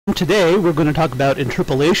Today we're going to talk about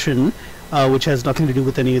interpolation, which has nothing to do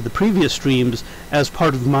with any of the previous streams, as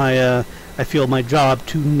part of my, I feel, my job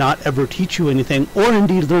to not ever teach you anything, or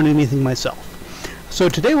indeed learn anything myself. So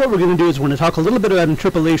today what we're going to do is we're going to talk a little bit about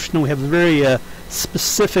interpolation. We have a very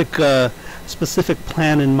specific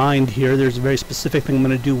plan in mind here. There's a very specific thing I'm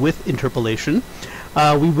going to do with interpolation.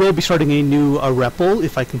 We will be starting a new REPL,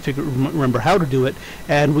 if I can remember how to do it,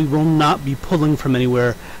 and we will not be pulling from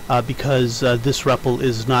anywhere because this REPL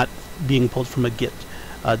is not being pulled from a Git.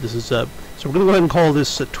 This is so we're going to go ahead and call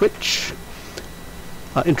this Twitch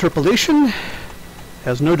interpolation.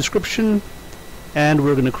 Has no description, and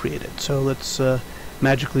we're going to create it. So let's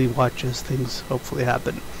magically watch as things hopefully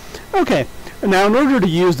happen. Okay, now in order to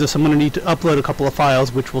use this, I'm going to need to upload a couple of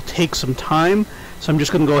files, which will take some time. So I'm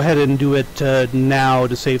just going to go ahead and do it now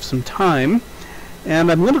to save some time.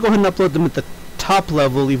 And I'm going to go ahead and upload them at the top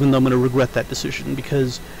level, even though I'm going to regret that decision,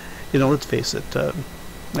 because, you know, let's face it,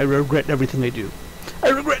 I regret everything I do. I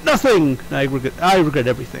regret nothing! I regret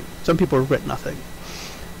everything. Some people regret nothing.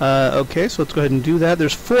 Okay, so let's go ahead and do that.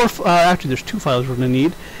 There's actually there's two files we're going to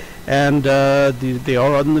need, and they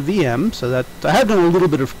are on the VM, so that I have done a little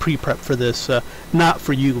bit of pre-prep for this, not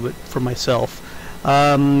for you, but for myself.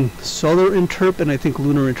 Solar Interp and I think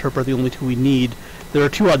Lunar Interp are the only two we need. There are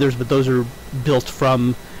two others, but those are built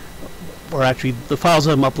from, or actually the files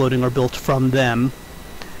I'm uploading are built from them.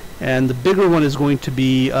 And the bigger one is going to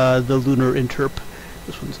be the Lunar Interp.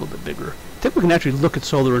 This one's a little bit bigger. I think we can actually look at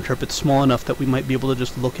Solar Interp. It's small enough that we might be able to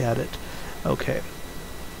just look at it. Okay.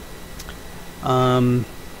 And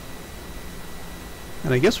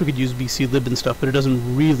I guess we could use BClib and stuff, but it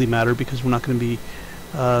doesn't really matter because we're not going to be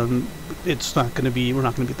we're not going to be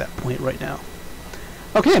at that point right now.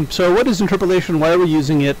 Okay, so what is interpolation? Why are we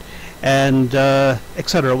using it? And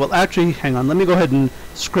etc. Well, actually, hang on. Let me go ahead and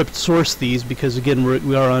script source these because again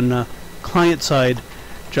we are on client-side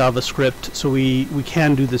JavaScript, so we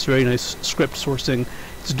can do this very nice script sourcing.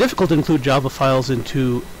 It's difficult to include Java files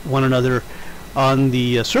into one another on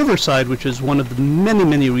the server side, which is one of the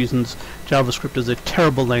many reasons JavaScript is a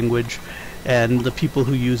terrible language, and the people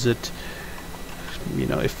who use it, you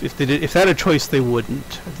know, if they had a choice, they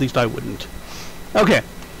wouldn't. At least I wouldn't. Okay,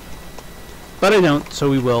 but I don't, so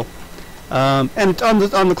we will. And on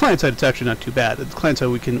the client side, it's actually not too bad. At the client side,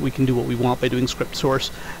 we can do what we want by doing script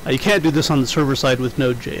source. You can't do this on the server side with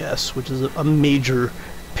Node.js, which is a major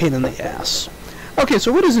pain in the ass. Okay,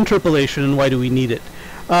 so what is interpolation and why do we need it?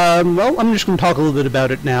 Well, I'm just going to talk a little bit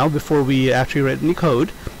about it now before we actually write any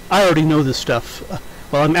code. I already know this stuff.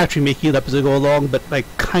 Well, I'm actually making it up as I go along, but I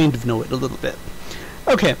kind of know it a little bit.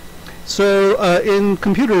 Okay, so in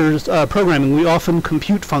computers programming, we often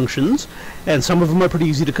compute functions, and some of them are pretty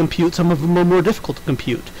easy to compute, some of them are more difficult to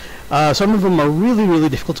compute. Some of them are really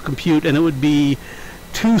difficult to compute, and it would be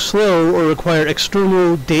too slow or require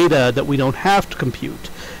external data that we don't have to compute.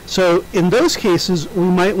 So in those cases, we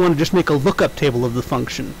might want to just make a lookup table of the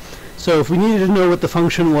function. So if we needed to know what the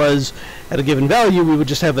function was at a given value, we would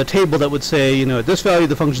just have a table that would say, you know, at this value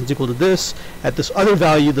the function is equal to this, at this other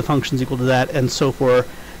value the function is equal to that, and so forth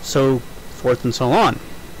and so on.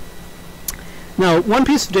 Now, one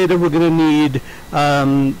piece of data we're going to need,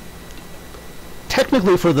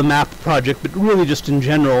 technically for the map project, but really just in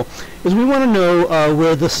general, is we want to know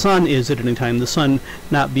where the sun is at any time. The sun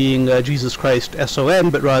not being Jesus Christ, S-O-N,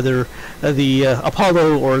 but rather the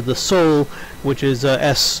Apollo or the Sol, which is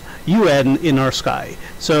S-U-N in our sky.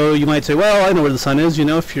 So you might say, well, I know where the sun is. You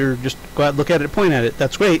know, if you're just go out, look at it, point at it,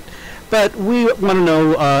 that's great. But we want to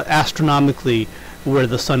know astronomically where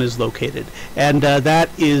the sun is located, and that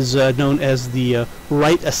is known as the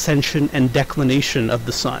right ascension and declination of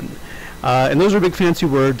the sun. And those are big fancy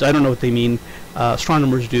words. I don't know what they mean.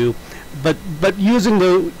 Astronomers do. But using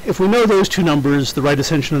if we know those two numbers, the right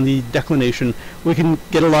ascension and the declination, we can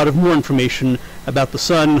get a lot of more information about the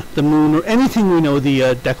sun, the moon, or anything we know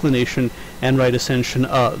the declination and right ascension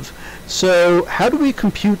of. So how do we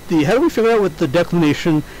figure out what the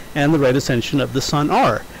declination and the right ascension of the sun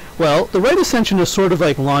are? Well, the right ascension is sort of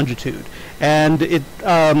like longitude, and it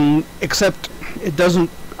except it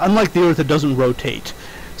doesn't, unlike the Earth, it doesn't rotate.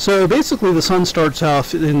 So basically, the sun starts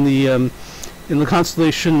off in the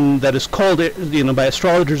constellation that is called, you know, by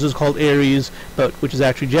astrologers is called Aries, but which is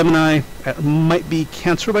actually Gemini. Might be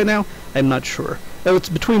Cancer by now. I'm not sure. It's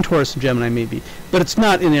between Taurus and Gemini, maybe, but it's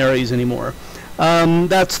not in Aries anymore.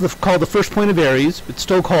 That's called the first point of Aries. It's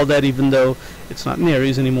still called that, even though it's not in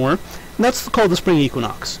Aries anymore. And that's called the spring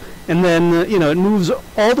equinox. And then, you know, it moves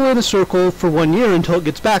all the way in a circle for 1 year until it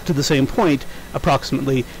gets back to the same point,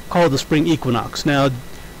 approximately, called the spring equinox. Now,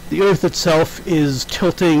 the Earth itself is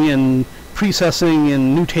tilting and precessing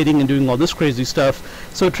and nutating and doing all this crazy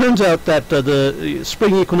stuff. So it turns out that the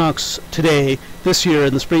spring equinox today, this year,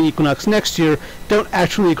 and the spring equinox next year don't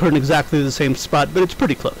actually occur in exactly the same spot, but it's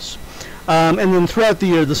pretty close. And then throughout the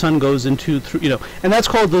year, the sun goes into, and that's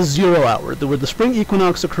called the 0 hour. Where the spring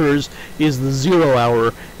equinox occurs is the 0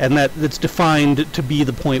 hour, and that's defined to be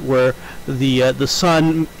the point where the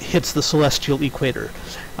sun hits the celestial equator.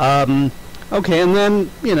 Okay, and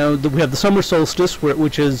then, we have the summer solstice,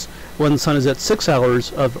 which is when the sun is at 6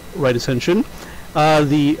 hours of right ascension.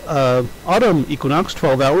 The autumn equinox,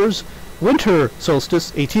 12 hours. Winter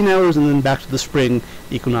solstice, 18 hours, and then back to the spring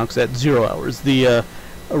equinox at 0 hours. The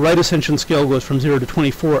right ascension scale goes from 0 to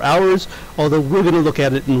 24 hours, although we're going to look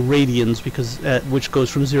at it in radians, because which goes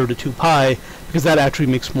from 0 to 2 pi, because that actually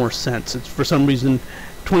makes more sense. It's for some reason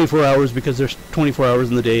 24 hours because there's 24 hours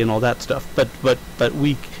in the day and all that stuff. But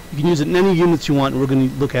you can use it in any units you want, and we're going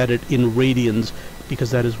to look at it in radians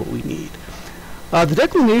because that is what we need. The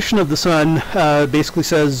declination of the sun basically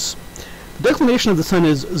says the declination of the sun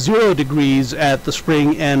is 0 degrees at the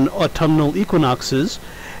spring and autumnal equinoxes.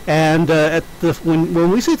 And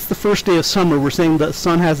when we say it's the first day of summer, we're saying the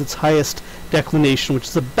sun has its highest declination, which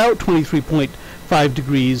is about 23.5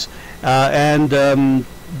 degrees,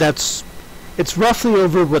 it's roughly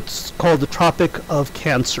over what's called the Tropic of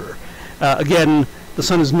Cancer. Again, the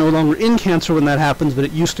sun is no longer in Cancer when that happens, but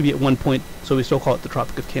it used to be at one point, so we still call it the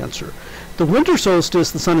Tropic of Cancer. The winter solstice,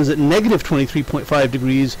 the sun is at negative 23.5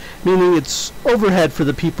 degrees, meaning it's overhead for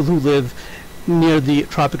the people who live near the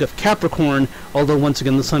Tropic of Capricorn, although once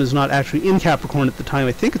again the sun is not actually in Capricorn at the time.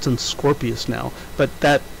 I think it's in Scorpius now, but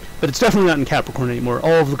it's definitely not in Capricorn anymore.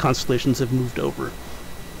 All of the constellations have moved over.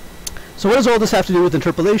 So what does all this have to do with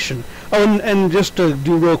interpolation? Oh, and just to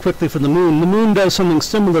do real quickly for the moon does something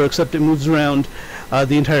similar, except it moves around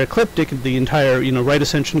the entire ecliptic. The entire right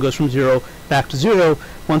ascension goes from 0 back to 0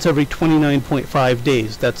 once every 29.5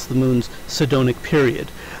 days. That's the moon's Sidonic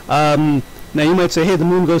period. Now you might say, hey, the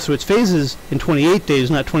moon goes through its phases in 28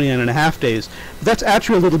 days, not 29.5 days. But that's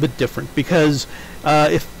actually a little bit different, because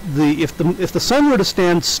if the sun were to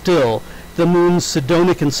stand still, the moon's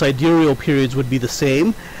Sidonic and sidereal periods would be the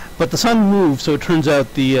same. But the sun moves, so it turns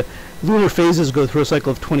out the lunar phases go through a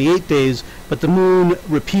cycle of 28 days, but the moon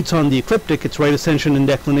repeats on the ecliptic its right ascension and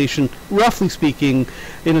declination, roughly speaking.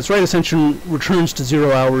 In its right ascension returns to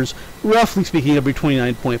 0 hours, roughly speaking, every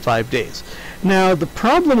 29.5 days. Now, the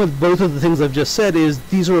problem with both of the things I've just said is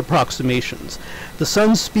these are approximations. The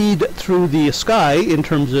sun's speed through the sky, in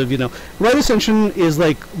terms of, right ascension is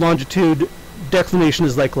like longitude, declination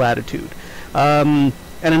is like latitude. And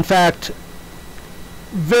in fact,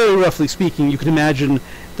 very roughly speaking, you can imagine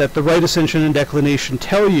that the right ascension and declination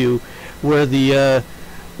tell you where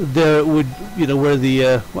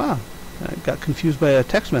wow, I got confused by a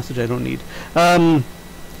text message I don't need.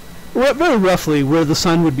 Very roughly where the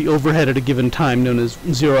sun would be overhead at a given time, known as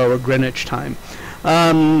 0 hour Greenwich time.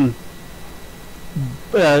 0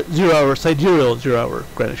 hour sidereal, 0 hour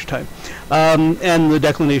Greenwich time. And the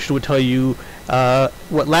declination would tell you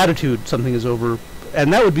what latitude something is over,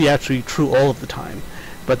 and that would be actually true all of the time.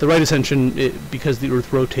 But the right ascension, because the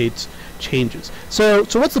Earth rotates, changes. So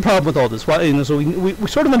what's the problem with all this? Why, so we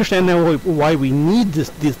sort of understand now why we need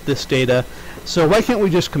this data. So why can't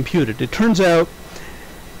we just compute it? It turns out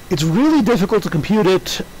it's really difficult to compute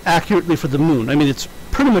it accurately for the moon. I mean, it's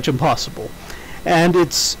pretty much impossible. And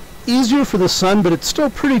it's easier for the sun, but it's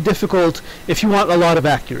still pretty difficult if you want a lot of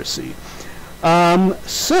accuracy.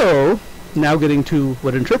 So now getting to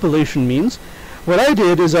what interpolation means. What I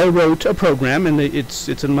did is I wrote a program, and it's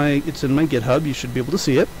in my GitHub. You should be able to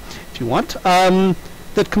see it if you want.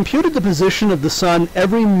 That computed the position of the sun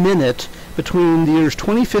every minute between the years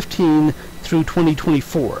 2015 through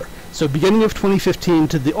 2024. So beginning of 2015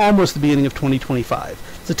 to almost the beginning of 2025.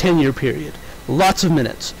 It's a 10-year period. Lots of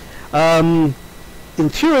minutes. In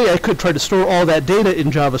theory, I could try to store all that data in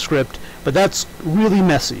JavaScript, but that's really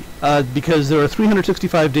messy because there are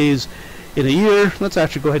 365 days in a year. Let's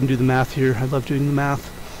actually go ahead and do the math here. I love doing the math.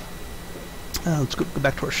 Let's go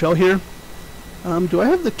back to our shell here. Do I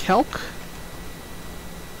have the calc?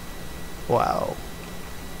 Wow.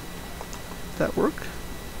 Does that work?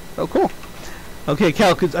 Oh, cool. Okay,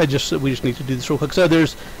 calc. We just need to do this real quick. So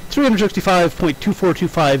there's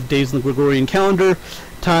 365.2425 days in the Gregorian calendar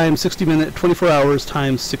times 24 hours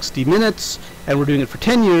times 60 minutes, and we're doing it for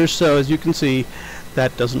 10 years. So as you can see,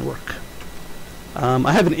 that doesn't work.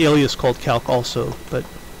 I have an alias called calc also, but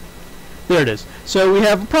there it is. So we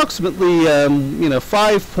have approximately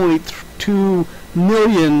 5.2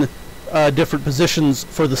 million different positions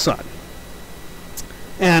for the sun,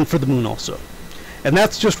 and for the moon also. And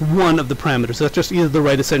that's just one of the parameters. That's just either the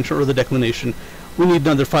right ascension or the declination we need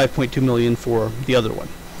another 5.2 million for the other one.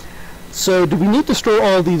 So do we need to store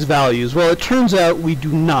all these values? Well, it turns out we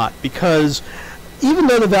do not, because even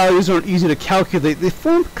though the values aren't easy to calculate, they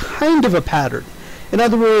form kind of a pattern. In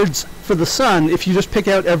other words, for the sun, if you just pick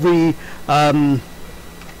out every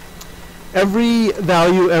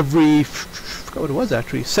value every, I forgot what it was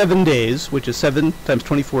actually, 7 days, which is 7 times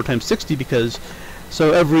 24 times 60, because,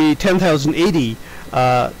 so every 10,080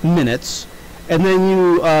 minutes, and then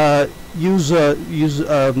you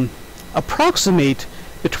approximate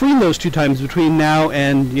between those two times, between now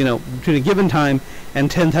and, between a given time and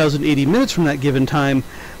 10,080 minutes from that given time,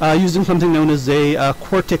 using something known as a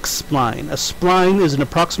quartic spline. A spline is an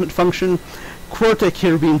approximate function. Quartic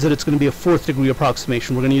here means that it's going to be a 4th degree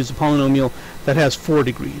approximation. We're going to use a polynomial that has 4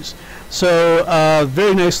 degrees. So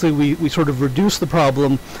very nicely we sort of reduce the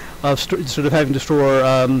problem of sort of having to store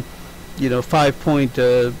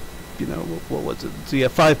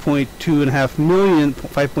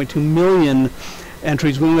 5.2 million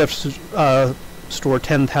entries. We only have to store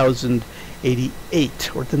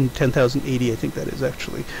 10,088 or 10,080, I think that is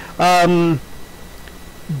actually.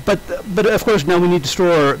 But of course now we need to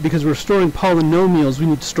store, because we're storing polynomials, we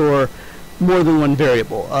need to store more than one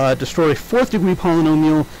variable. To store a 4th degree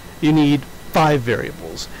polynomial, you need 5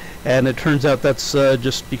 variables, and it turns out that's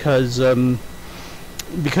just because you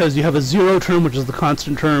have a 0 term, which is the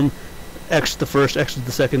constant term, x to the first, x to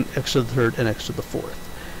the second, x to the third, and x to the fourth.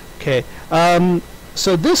 Okay.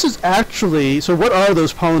 So this is actually, so what are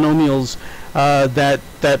those polynomials that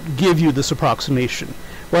give you this approximation?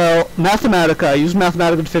 Well, Mathematica, I use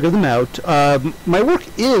Mathematica to figure them out. My work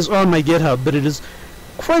is on my GitHub, but it is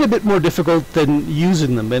quite a bit more difficult than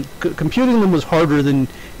using them. And computing them was harder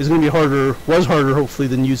hopefully,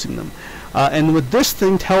 than using them. And what this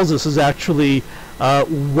thing tells us is actually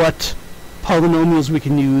what polynomials we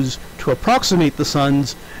can use to approximate the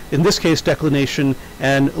sun's, in this case, declination,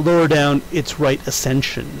 and lower down its right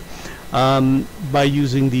ascension by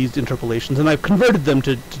using these interpolations. And I've converted them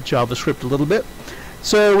to JavaScript a little bit.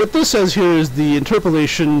 So what this says here is the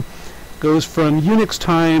interpolation goes from Unix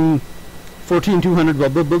time 14200 blah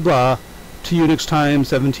blah blah blah to Unix time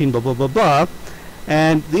 17 blah blah blah blah,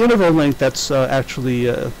 and the interval length, that's actually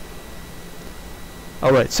all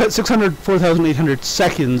right, 604,800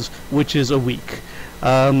 seconds, which is a week,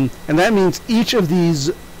 and that means each of these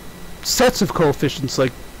sets of coefficients,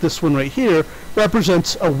 like this one right here,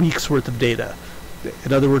 represents a week's worth of data.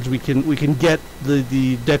 In other words, we can get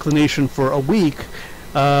the declination for a week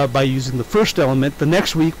by using the first element. The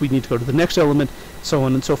next week we need to go to the next element, so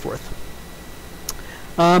on and so forth.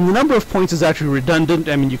 The number of points is actually redundant.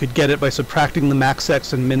 I mean, you could get it by subtracting the max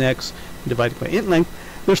x and min x and dividing by int length.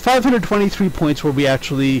 There's 523 points where we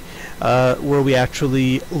actually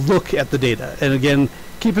look at the data. And again,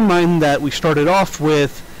 keep in mind that we started off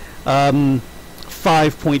with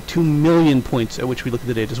 5.2 million points at which we look at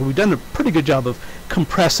the data. So we've done a pretty good job of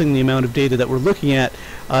compressing the amount of data that we're looking at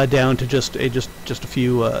down to just a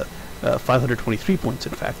few 523 points.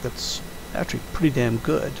 In fact, that's actually pretty damn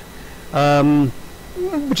good,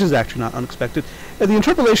 which is actually not unexpected. The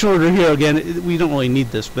interpolation order here, again, we don't really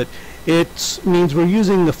need this, but it means we're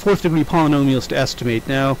using the 4th degree polynomials to estimate.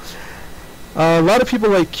 Now, a lot of people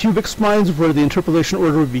like cubic splines where the interpolation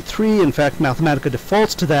order would be 3. In fact, Mathematica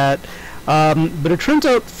defaults to that. But it turns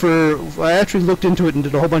out I actually looked into it and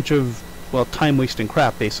did a whole bunch of, well, time-wasting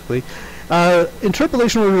crap, basically.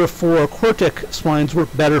 Interpolation order for quartic splines work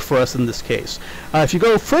better for us in this case. If you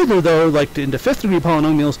go further, though, like into 5th degree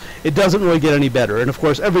polynomials, it doesn't really get any better. And of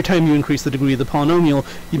course, every time you increase the degree of the polynomial,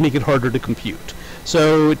 you make it harder to compute.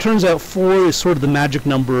 So it turns out 4 is sort of the magic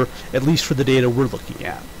number, at least for the data we're looking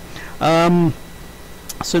at.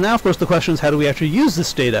 So now, of course, the question is, how do we actually use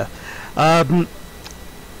this data? All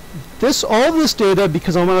this data,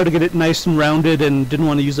 because I wanted to get it nice and rounded and didn't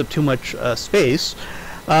want to use up too much space,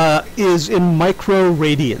 is in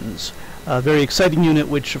microradians, a very exciting unit,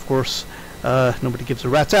 which of course nobody gives a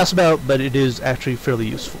rat's ass about, but it is actually fairly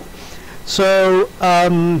useful. So,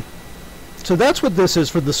 so that's what this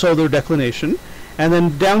is for the solar declination. And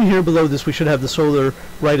then down here below this, we should have the solar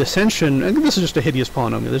right ascension. I think this is just a hideous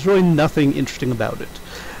polynomial. There's really nothing interesting about it.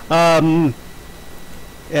 And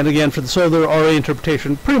again, for the solar RA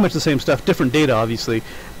interpretation, pretty much the same stuff, different data, obviously,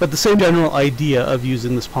 but the same general idea of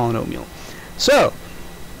using this polynomial. So,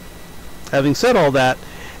 having said all that,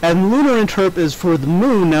 and lunar interp is for the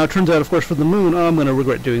moon. Now, it turns out, of course, for the moon, I'm going to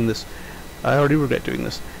regret doing this. I already regret doing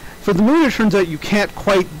this. For the moon, it turns out you can't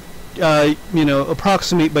quite,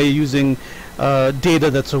 approximate by using data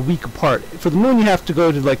that's a week apart. For the moon, you have to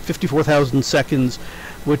go to like 54,000 seconds,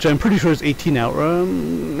 which I'm pretty sure is 18 hours.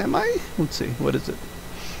 Am I? Let's see. What is it?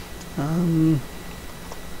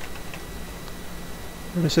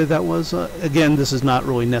 What did I say that was? Again, this is not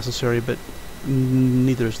really necessary, but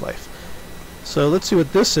neither is life. So let's see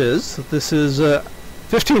what this is. This is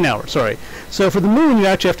 15 hours, sorry. So for the moon, you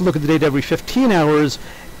actually have to look at the data every 15 hours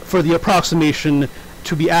for the approximation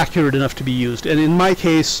to be accurate enough to be used. And in my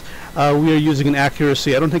case, we are using an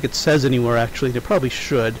accuracy, I don't think it says anywhere actually, it probably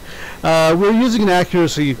should. We're using an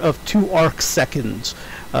accuracy of 2 arc seconds,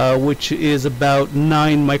 which is about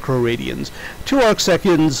 9 microradians. 2 arc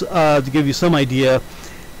seconds, to give you some idea,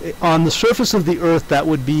 on the surface of the Earth that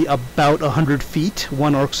would be about 100 feet.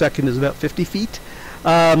 1 arc second is about 50 feet.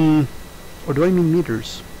 Or do I mean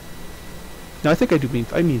meters? No, I think I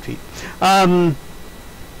mean feet.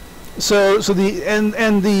 So you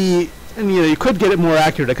know, you could get it more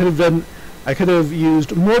accurate. I could have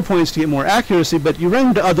used more points to get more accuracy, but you run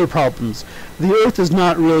into other problems. The Earth is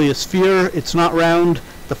not really a sphere. It's not round.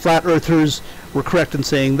 The flat earthers were correct in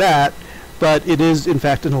saying that, but it is in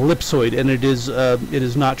fact an ellipsoid, and it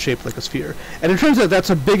is not shaped like a sphere. And it turns out that's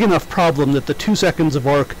a big enough problem that the 2 seconds of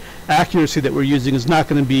arc accuracy that we're using is going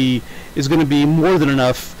to be more than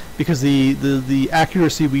enough, because the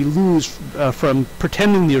accuracy we lose from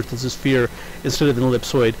pretending the Earth is a sphere instead of an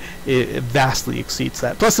ellipsoid, it vastly exceeds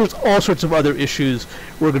that. Plus, there's all sorts of other issues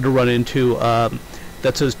we're going to run into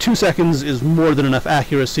that says 2 seconds is more than enough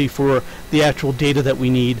accuracy for the actual data that we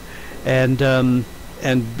need, and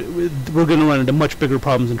we're going to run into much bigger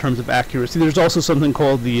problems in terms of accuracy. There's also something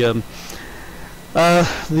called the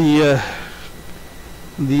Earth,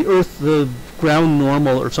 the ground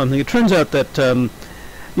normal or something. It turns out that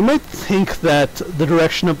you might think that the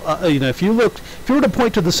direction of, you know, if you were to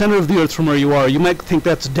point to the center of the Earth from where you are, you might think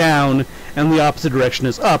that's down and the opposite direction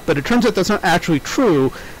is up. But it turns out that's not actually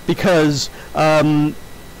true, because the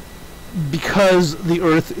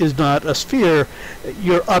Earth is not a sphere.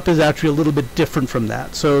 Your up is actually a little bit different from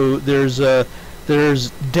that. So there's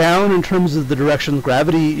down in terms of the direction of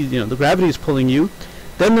gravity. You know, the gravity is pulling you.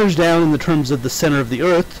 Then there's down in the terms of the center of the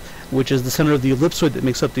Earth, which is the center of the ellipsoid that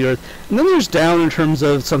makes up the Earth. And then there's down in terms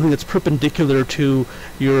of something that's perpendicular to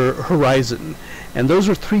your horizon. And those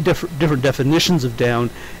are 3 different definitions of down.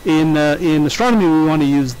 In astronomy, we want to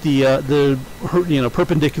use the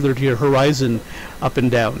perpendicular to your horizon, up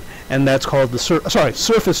and down, and that's called the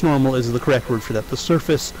surface normal is the correct word for that. The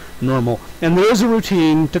surface normal. And there is a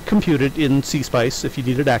routine to compute it in CSpice if you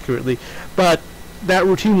need it accurately, but that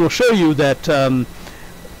routine will show you that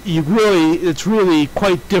it's really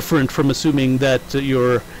quite different from assuming that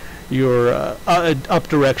your up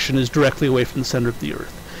direction is directly away from the center of the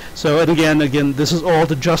Earth. So, and again, this is all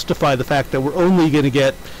to justify the fact that we're only going to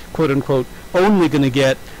get, quote unquote,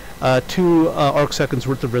 2 arc seconds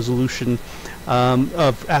worth of resolution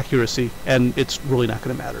of accuracy, and it's really not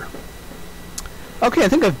going to matter. Okay, I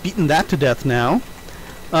think I've beaten that to death now.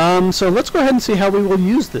 So let's go ahead and see how we will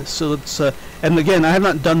use this. So let's, and again, I have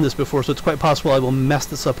not done this before, so it's quite possible I will mess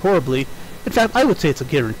this up horribly. In fact, I would say it's a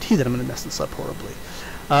guarantee that I'm going to mess this up horribly.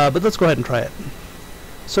 But let's go ahead and try it.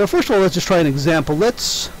 So first of all, let's just try an example.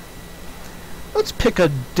 Let's pick a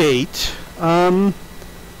date, and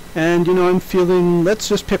you know, I'm feeling, let's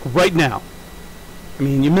just pick right now. I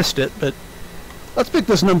mean, you missed it, but let's pick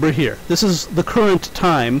this number here. This is the current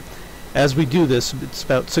time as we do this. It's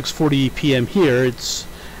about 6:40 p.m. here. It's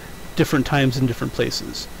different times in different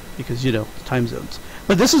places because, you know, time zones.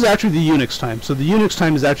 But this is actually the Unix time. So the Unix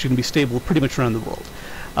time is actually going to be stable pretty much around the world.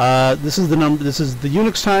 This is the number. This is the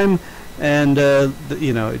Unix time, and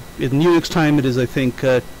you know, in Unix time it is, I think,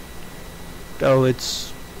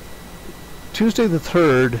 it's Tuesday the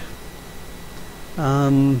 3rd.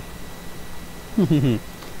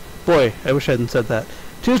 Boy, I wish I hadn't said that.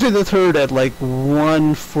 Tuesday the 3rd at like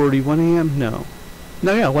 1:41 a.m. No,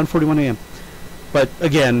 yeah, 1:41 a.m. But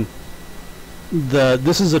again,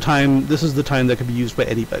 this is the time that can be used by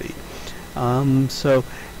anybody. So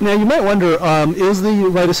now you might wonder, is the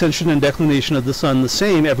right ascension and declination of the sun the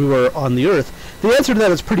same everywhere on the Earth? The answer to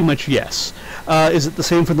that is pretty much yes. Is it the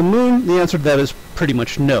same for the moon? The answer to that is pretty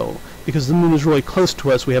much no, because the moon is really close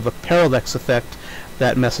to us. We have a parallax effect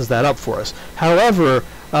that messes that up for us. However,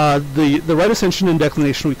 the right ascension and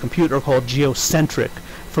declination we compute are called geocentric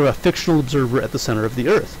for a fictional observer at the center of the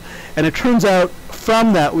Earth. And it turns out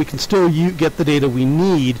from that we can still get the data we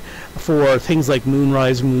need for things like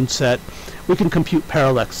moonrise, moonset. We can compute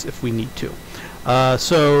parallax if we need to.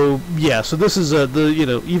 So yeah, so this is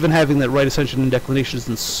even having that right ascension and declination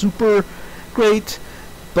isn't super great,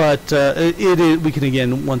 but we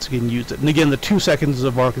can once again use it. And again, the 2 seconds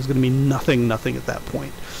of arc is going to mean nothing at that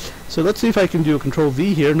point. So let's see if I can do a Control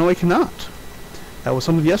V here. No, I cannot. That was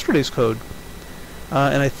some of yesterday's code,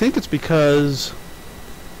 and I think it's because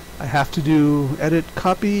I have to do edit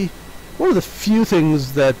copy. One of the few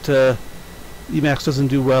things that Emacs doesn't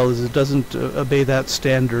do well is it doesn't obey that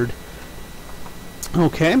standard.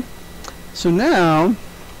 Okay, so now,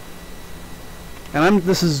 and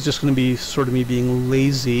this is just going to be sort of me being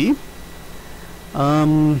lazy.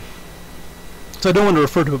 So I don't want to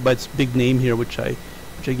refer to it by its big name here, which I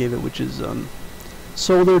gave it, which is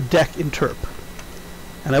Solar Deck Interp.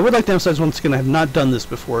 And I would like to emphasize once again, I have not done this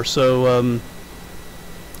before, so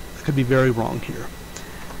I could be very wrong here.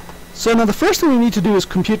 So now the first thing we need to do is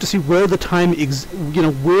compute to see where the time,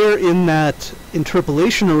 where in that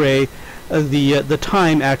interpolation array the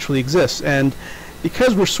time actually exists. And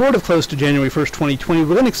because we're sort of close to January 1st, 2020, we're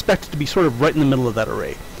going to expect it to be sort of right in the middle of that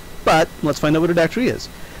array. But let's find out what it actually is.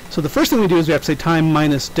 So the first thing we do is we have to say time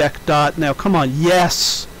minus dec dot. Now come on,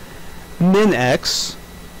 yes, min x.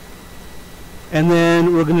 And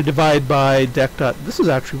then we're going to divide by dec dot. This is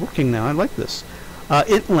actually working now. I like this.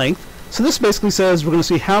 Int length. So this basically says we're going to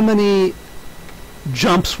see how many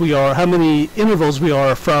jumps we are, how many intervals we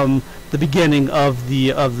are from the beginning of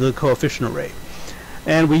the coefficient array.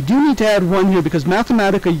 And we do need to add 1 here because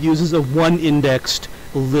Mathematica uses a one-indexed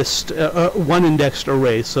list, one-indexed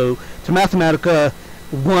array. So to Mathematica,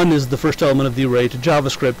 1 is the first element of the array. To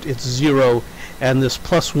JavaScript, it's 0, and this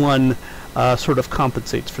 +1 sort of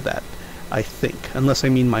compensates for that, I think, unless I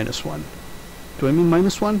mean -1. Do I mean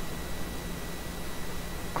 -1?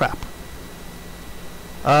 Crap.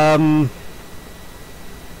 Or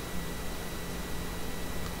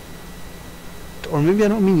maybe I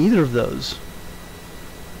don't mean either of those.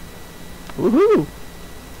 Woohoo!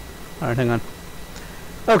 Alright, hang on.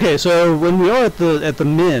 Okay, so when we are at the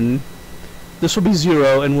min, this will be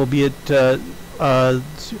 0 and we'll be at oh,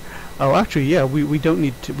 actually, yeah, we don't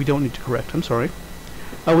need to correct. I'm sorry.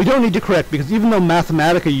 We don't need to correct because even though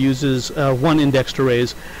Mathematica uses one-indexed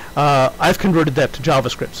arrays, I've converted that to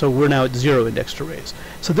JavaScript, so we're now at 0-indexed arrays.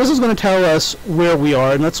 So this is going to tell us where we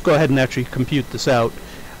are, and let's go ahead and actually compute this out.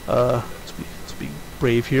 Let's be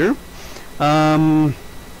brave here.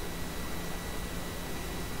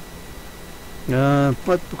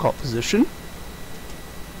 Let's call it position.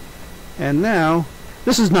 And now,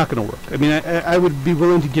 this is not going to work. I mean, I would be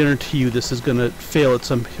willing to guarantee you this is going to fail at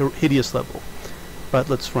some hideous level. But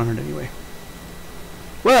let's run it anyway.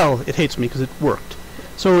 Well, it hates me because it worked.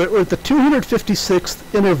 So we're at the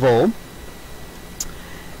 256th interval,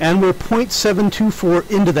 and we're 0.724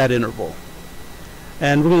 into that interval.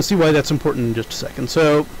 And we're going to see why that's important in just a second.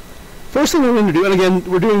 So first thing we're going to do, and again,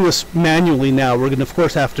 we're doing this manually now. We're going to, of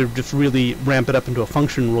course, have to just really ramp it up into a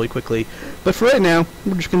function really quickly. But for right now,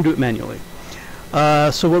 we're just going to do it manually.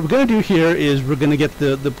 So what we're going to do here is we're going to get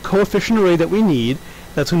the coefficient array that we need.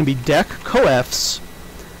 That's going to be dec coefs.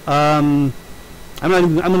 I'm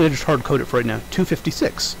going to just hard code it for right now.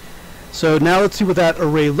 256. So now let's see what that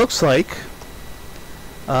array looks like.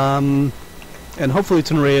 And hopefully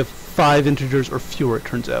it's an array of 5 integers or fewer. It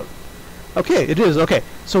turns out. Okay, it is. Okay.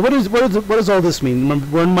 So what does all this mean? Remember,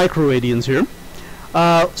 we're in microradians here.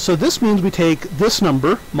 So this means we take this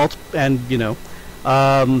number and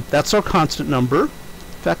that's our constant number.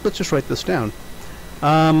 In fact, let's just write this down.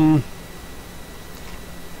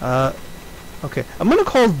 Okay, I'm going to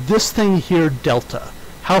call this thing here delta.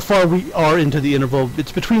 How far we are into the interval.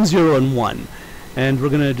 It's between 0 and 1. And we're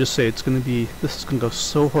going to just say it's going to be, this is going to go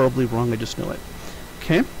so horribly wrong, I just know it.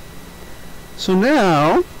 Okay. So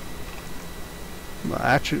now,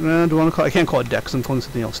 actually, I can't call it dec because I'm calling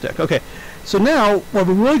something else dec. Okay. So now, what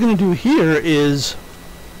we're really going to do here is,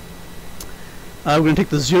 we're going to take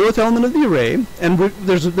the 0th element of the array, and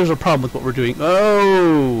there's a problem with what we're doing.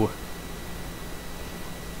 Oh!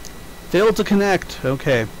 Failed to connect.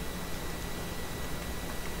 Okay.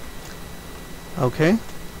 Okay.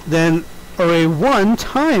 Then array 1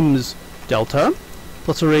 times delta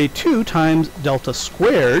plus array 2 times delta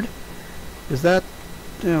squared. Is that...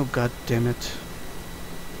 oh, god damn it.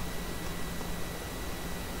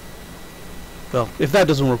 Well, if that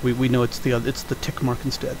doesn't work, we know it's the tick mark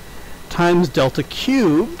instead. Times delta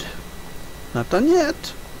cubed. Not done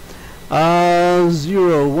yet.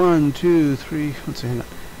 0, 1, 2, 3... let's see, hang on.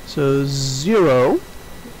 So 0,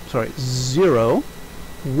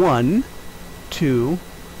 1, 2,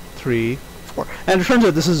 3, 4. And it turns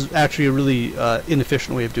out this is actually a really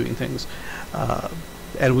inefficient way of doing things.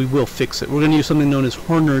 And we will fix it. We're going to use something known as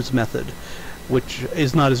Horner's method, which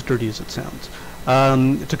is not as dirty as it sounds,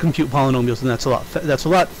 to compute polynomials, and that's a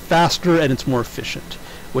lot faster and it's more efficient,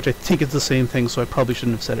 which I think is the same thing, so I probably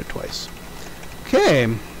shouldn't have said it twice.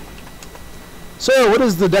 Okay. So, what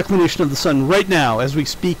is the declination of the sun right now as we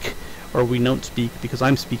speak, or we don't speak because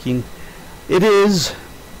I'm speaking? It is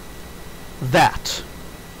that,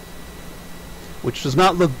 which does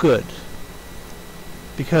not look good,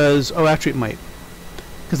 because, oh, actually it might.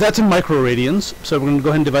 because that's in microradians. So we're going to go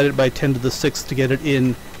ahead and divide it by 10 to the 6th to get it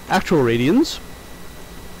in actual radians.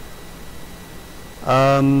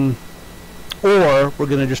 Or we're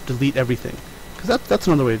going to just delete everything, because that's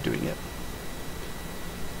another way of doing it.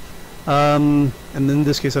 And in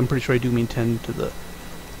this case, I'm pretty sure I do mean 10 to the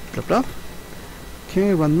flipped up.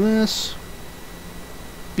 Okay, run this.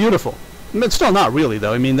 Beautiful. It's still not really,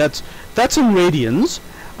 though. I mean, that's in radians.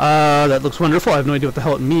 That looks wonderful. I have no idea what the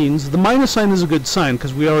hell it means. The minus sign is a good sign,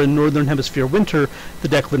 because we are in Northern Hemisphere winter. The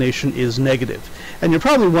declination is negative. And you're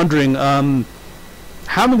probably wondering,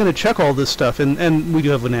 how am I going to check all this stuff? And we do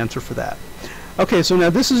have an answer for that. Okay, so now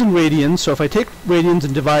this is in radians. So if I take radians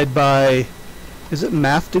and divide by... Is it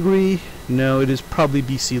math degree? No, it is probably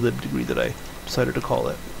BC lib degree that I decided to call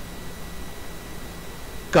it.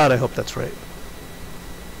 God, I hope that's right.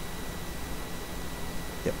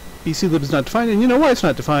 Yep, BC lib is not defined, and you know why it's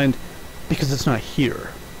not defined? Because it's not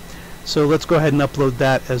here. So let's go ahead and upload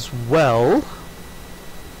that as well.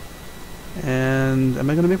 And am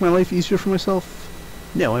I going to make my life easier for myself?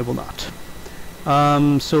 No, I will not.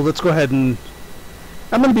 So let's go ahead and...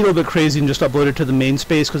 I'm going to be a little bit crazy and just upload it to the main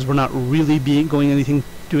space, because we're not really doing anything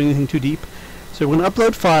too deep. So we're going to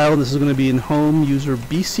upload file, and this is going to be in home user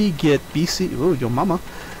bcgit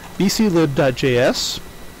bclib.js.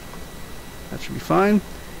 That should be fine.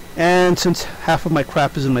 And since half of my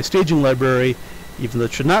crap is in my staging library, even though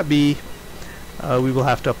it should not be, we will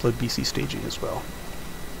have to upload BC staging as well.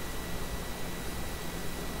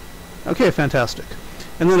 Okay, fantastic.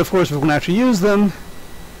 And then, of course, if we're going to actually use them,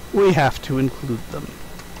 we have to include them.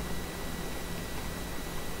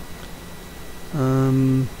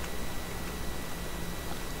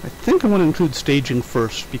 I think I want to include staging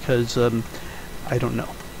first, because I don't know.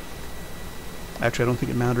 Actually, I don't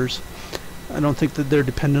think it matters. I don't think that they're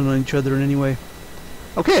dependent on each other in any way.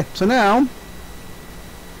 Okay, so now,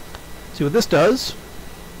 see what this does.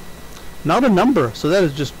 Not a number, so that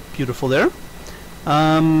is just beautiful there.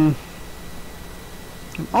 I'm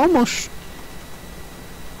almost...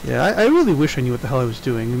 Yeah, I really wish I knew what the hell I was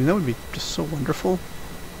doing. I mean, that would be just so wonderful.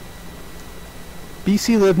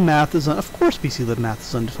 BC lib math is... Of course BC lib math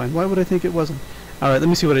is undefined. Why would I think it wasn't? Alright, let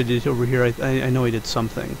me see what I did over here. I know I did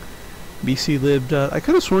something. BC lib... I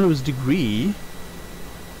could have sworn it was degree.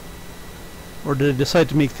 Or did I decide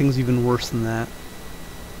to make things even worse than that?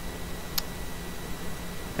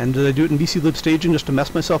 And did I do it in BC lib staging just to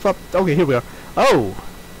mess myself up? Okay, here we are. Oh!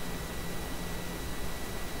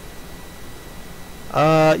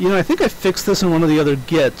 You know, I think I fixed this in one of the other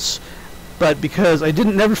gits, but because I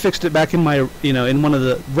never fixed it back in my, in one of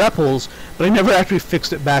the REPLs, but I never actually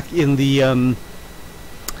fixed it back in the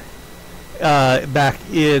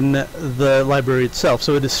library itself.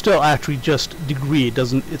 So it is still actually just degree.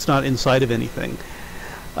 It's not inside of anything,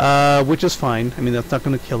 which is fine. I mean, that's not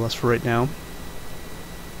going to kill us for right now.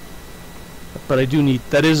 But I do need,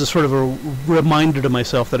 that is a sort of a reminder to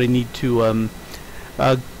myself that I need to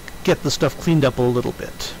get the stuff cleaned up a little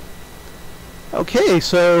bit. Okay,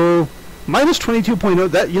 so minus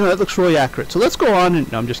 22.0, that looks really accurate. So let's go on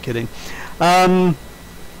and... No, I'm just kidding.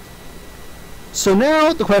 So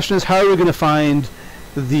now the question is, how are we going to find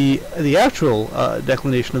the actual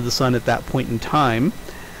declination of the sun at that point in time,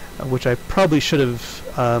 which I probably should have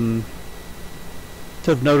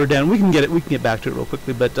noted down. We can get back to it real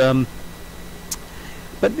quickly, but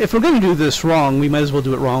if we're going to do this wrong, we might as well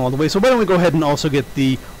do it wrong all the way. So why don't we go ahead and also get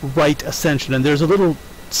the right ascension? And there's a little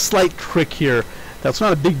slight trick here. That's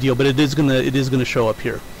not a big deal, but it is gonna show up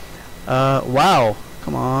here. Wow!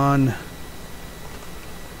 Come on!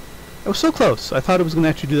 It was so close. I thought it was going to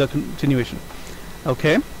actually do that continuation.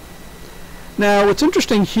 Okay. Now, what's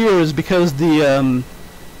interesting here is because the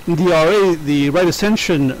right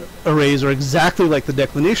ascension arrays are exactly like the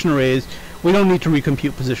declination arrays. We don't need to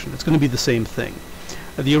recompute position. It's going to be the same thing.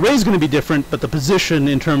 The array is going to be different, but the position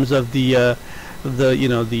in terms of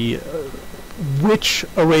which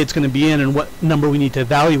array it's going to be in and what number we need to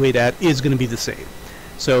evaluate at is going to be the same.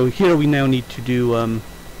 So here we now need to do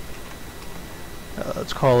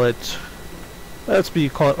let's call it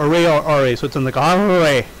array or array. So it's in like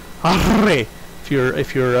array.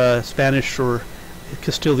 If you're Spanish or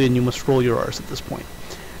Castilian, you must roll your R's at this point.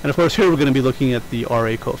 And of course here we're going to be looking at the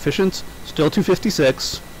array coefficients. Still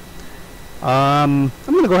 256. I'm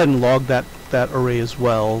going to go ahead and log that array as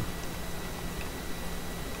well.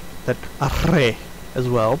 That array as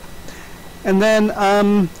well. And then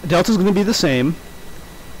delta is going to be the same.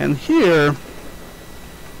 And here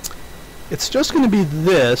it's just going to be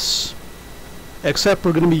this, except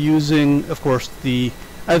we're going to be using, of course, I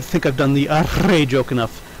think I've done the array joke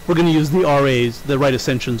enough. We're going to use the arrays, the right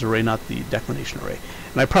ascensions array, not the declination array.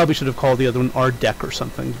 And I probably should have called the other one rdec or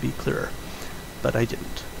something to be clearer. but I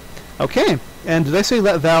didn't. Okay, and did I say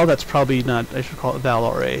that val? That's probably not. I should call it val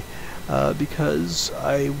RA, because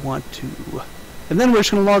I want to. And then we're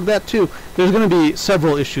just going to log that too. There's going to be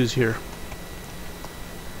several issues here.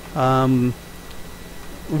 One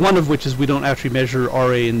of which is we don't actually measure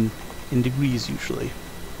RA in degrees usually.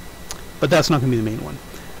 But that's not going to be the main one.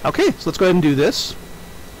 Okay, so let's go ahead and do this.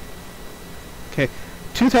 Okay,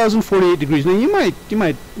 2048 degrees. Now you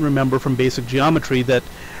might remember from basic geometry that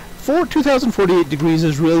for 2048 degrees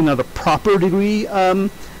is really not a proper degree,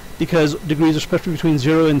 because degrees are supposed to be between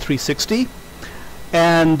 0 and 360.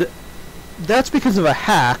 And that's because of a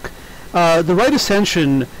hack. The right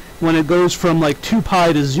ascension, when it goes from like 2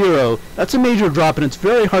 pi to 0, that's a major drop, and it's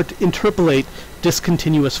very hard to interpolate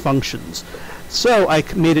discontinuous functions. So I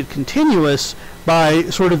made it continuous by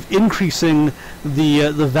sort of increasing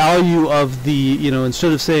the value of the,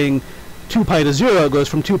 instead of saying 2 pi to 0, it goes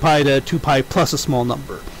from 2 pi to 2 pi plus a small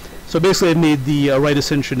number. So basically I've made the right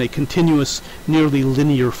ascension a continuous, nearly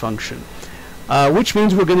linear function. Which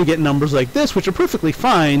means we're going to get numbers like this, which are perfectly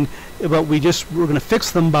fine, but we're going to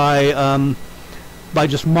fix them by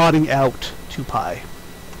just modding out 2 pi,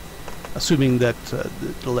 assuming that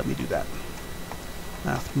it'll let me do that.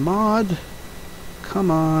 Math mod, come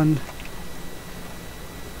on.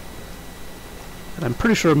 And I'm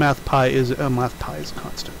pretty sure math pi is a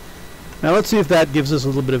constant. Now let's see if that gives us a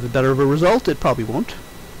little bit of a better of a result. It probably won't.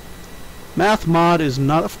 Math mod is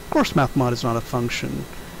not, of course math mod is not a function.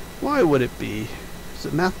 Why would it be? Is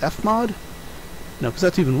it math f mod? No, because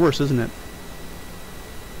that's even worse, isn't it?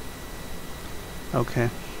 Okay.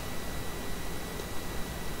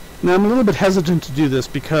 Now I'm a little bit hesitant to do this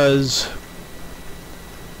because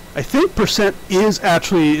I think percent is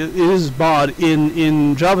mod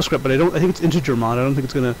in JavaScript, but I think it's integer mod. I don't think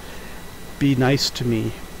it's going to be nice to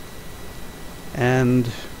me. And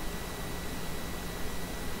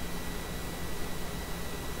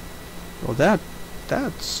well,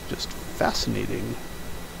 that's just fascinating.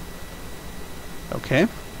 Okay.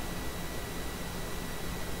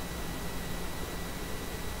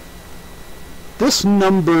 This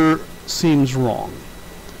number seems wrong.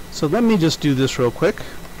 So let me just do this real quick.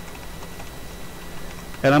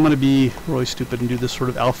 And I'm going to be really stupid and do this sort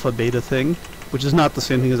of alpha beta thing, which is not the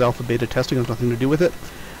same thing as alpha beta testing. It has nothing to do with it.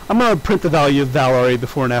 I'm going to print the value of val RA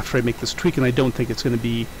before and after I make this tweak, and I don't think it's going to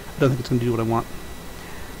do what I want.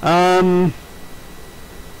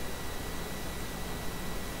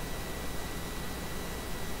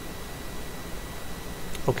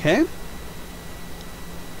 Okay.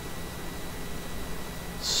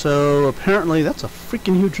 So apparently that's a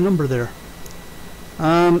freaking huge number there.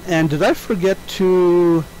 And did I forget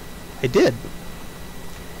to... I did.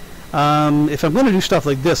 If I'm going to do stuff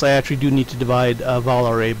like this, I actually do need to divide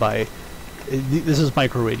val RA by... This is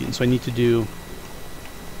microradian, so I need to do...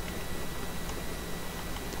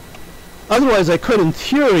 Otherwise, I could, in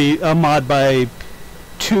theory, mod by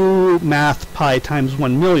 2 math pi times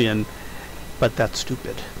 1 million, but that's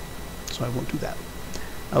stupid, so I won't do that.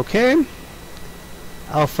 Okay.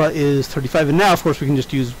 Alpha is 35, and now, of course, we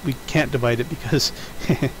can't divide it because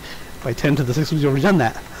by 10 to the 6 we've already done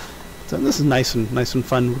that. So this is nice and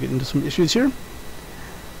fun. We're getting into some issues here.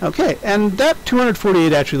 Okay, and that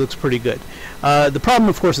 248 actually looks pretty good. The problem,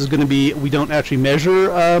 of course, is going to be we don't actually measure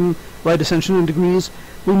right ascension in degrees.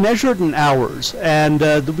 We measure it in hours, and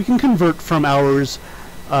we can convert from hours.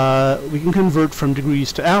 We can convert from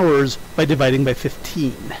degrees to hours by dividing by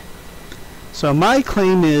 15. So my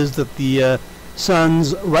claim is that the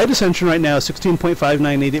sun's right ascension right now is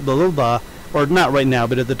 16.5988 blah blah blah, or not right now,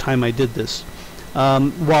 but at the time I did this.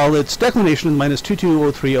 While its declination is minus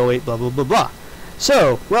 220308 blah blah blah blah.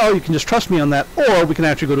 So, well, you can just trust me on that, or we can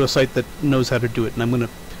actually go to a site that knows how to do it, and I'm going to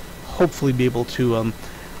hopefully be able to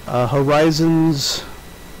Horizons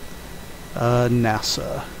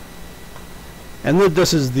NASA. And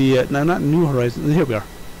this is the no, not New Horizons. Here we are.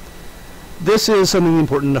 This is something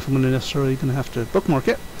important enough. I'm going to have to bookmark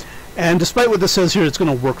it. And despite what this says here, it's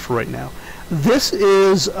going to work for right now. This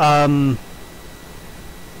is a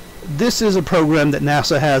program that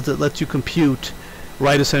NASA has that lets you compute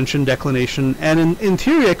right ascension, declination, and in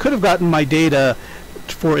theory, I could have gotten my data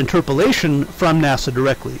for interpolation from NASA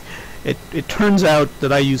directly. It turns out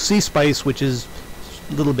that I use CSpice, which is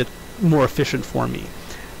a little bit more efficient for me.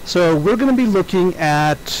 So we're going to be looking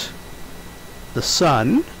at the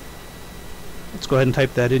sun. Let's go ahead and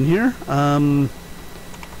type that in here. And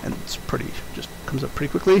it's just comes up pretty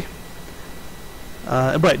quickly.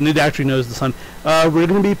 Right, and it actually knows the sun. We're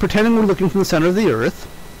going to be pretending we're looking from the center of the Earth.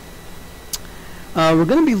 We're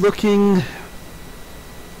going to be looking...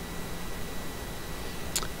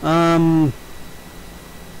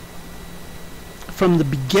 from the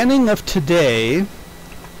beginning of today,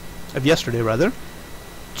 of yesterday rather,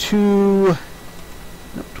 to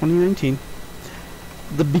 2019,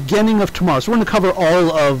 the beginning of tomorrow. So we're going to cover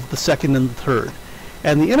all of the second and the third.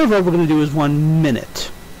 And the interval we're going to do is 1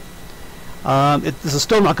 minute. This is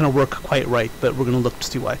still not going to work quite right, but we're going to look to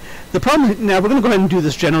see why. The problem, now we're going to go ahead and do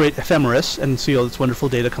this generate ephemeris and see all this wonderful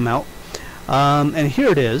data come out. And here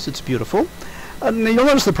it is. It's beautiful. Now you'll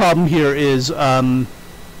notice the problem here is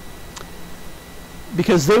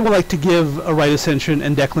because they will like to give a right ascension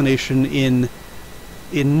and declination in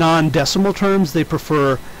non-decimal terms. They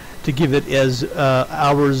prefer to give it as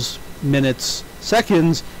hours, minutes,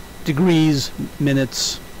 seconds, degrees,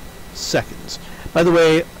 minutes, seconds. By the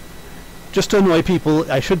way, just to annoy people,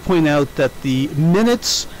 I should point out that the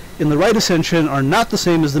minutes in the right ascension are not the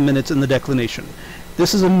same as the minutes in the declination.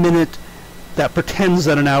 This is a minute that pretends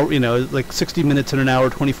that an hour, you know, like 60 minutes in an hour,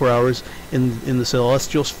 24 hours in the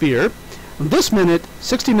celestial sphere. And this minute,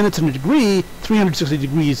 60 minutes in a degree, 360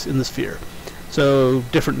 degrees in the sphere. So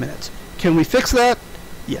different minutes. Can we fix that?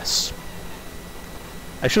 Yes.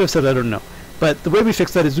 I should have said I don't know. But the way we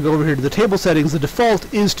fix that is to go over here to the table settings. The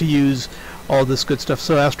default is to use all this good stuff.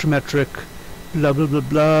 So astrometric, blah, blah, blah,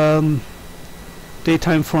 blah,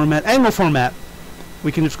 daytime format, angle format.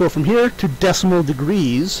 We can just go from here to decimal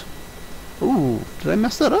degrees. Ooh, did I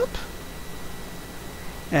mess that up?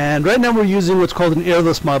 And right now we're using what's called an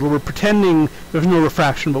airless model. We're pretending there's no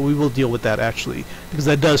refraction, but we will deal with that actually, because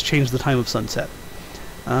that does change the time of sunset.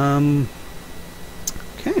 Okay.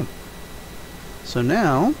 So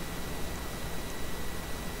now,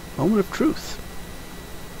 moment of truth.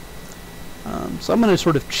 So I'm going to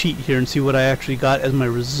sort of cheat here and see what I actually got as my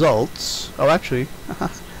results. Oh, actually,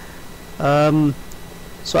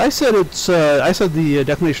 so I said it's I said the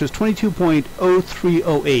declination is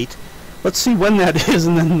 22.0308. Let's see when that is,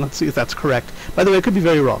 and then let's see if that's correct. By the way, I could be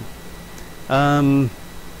very wrong. And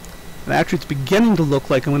actually, it's beginning to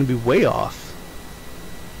look like I'm going to be way off.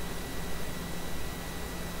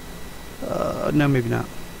 No, maybe not.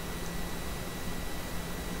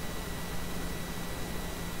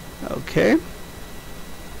 Okay.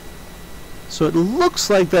 So it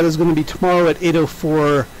looks like that is going to be tomorrow at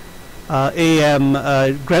 8:04 a.m.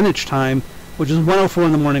 Greenwich time, which is 1:04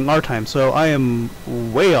 in the morning our time. So I am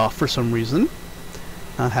way off for some reason.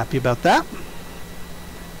 Not happy about that.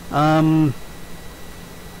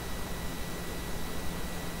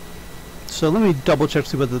 So let me double check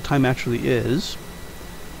to see what the time actually is.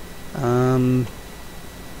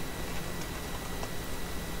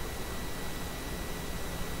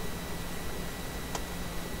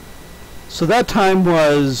 So that time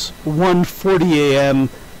was 1:40 a.m.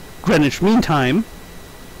 Greenwich Mean Time,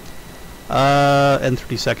 and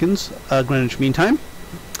 30 seconds Greenwich Mean Time.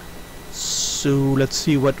 So let's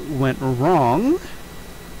see what went wrong.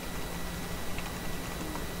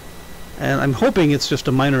 And I'm hoping it's just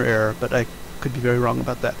a minor error, but I could be very wrong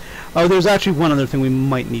about that. Oh, there's actually one other thing we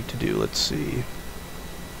might need to do. Let's see.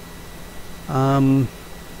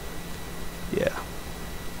 Yeah.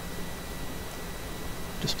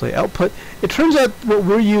 Display output. It turns out what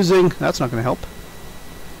we're using, that's not going to help.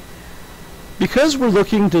 Because we're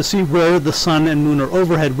looking to see where the sun and moon are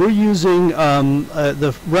overhead, we're using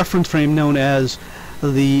the reference frame known as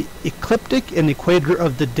the ecliptic and equator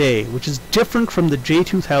of the day, which is different from the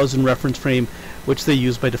J2000 reference frame, which they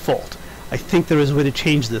use by default. I think there is a way to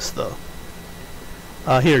change this, though.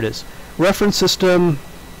 Here it is. Reference system.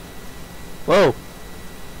 Whoa.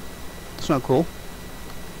 That's not cool.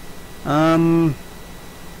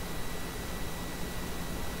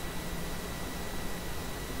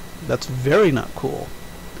 That's very not cool.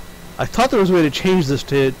 I thought there was a way to change this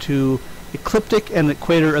to ecliptic and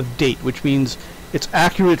equator of date, which means it's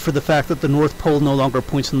accurate for the fact that the North Pole no longer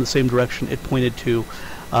points in the same direction it pointed to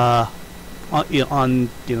on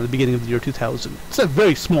the beginning of the year 2000. It's a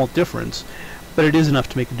very small difference, but it is enough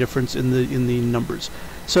to make a difference in the numbers.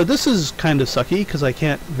 So this is kind of sucky because I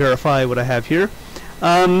can't verify what I have here.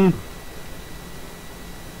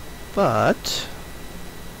 But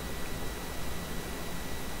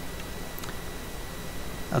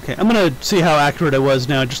okay, I'm going to see how accurate I was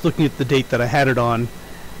now, just looking at the date that I had it on,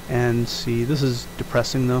 and see. This is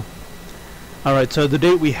depressing, though. Alright, so the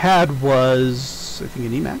date we had was, I think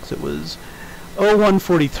in Emacs, it was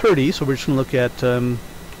 01/40/30, so we're just going to look at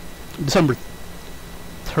December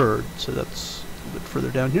 3rd, so that's a little bit further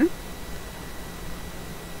down here.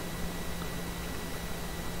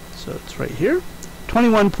 So it's right here.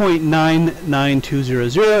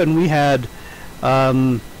 21.99200, and we had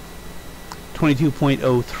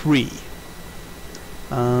 22.03.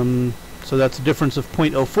 So that's a difference of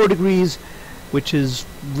 0.04 degrees, which is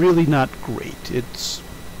really not great.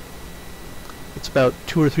 It's about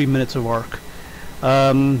 2 or 3 minutes of arc.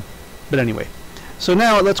 But anyway, so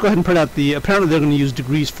now let's go ahead and print out the, apparently they're going to use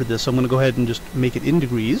degrees for this, so I'm going to go ahead and just make it in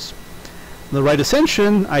degrees. The right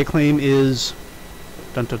ascension, I claim, is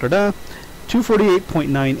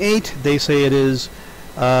 248.98. They say it is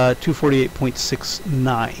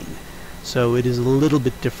 248.69. So it is a little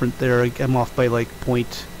bit different there. I'm off by like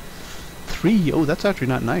 0.3. Oh, that's actually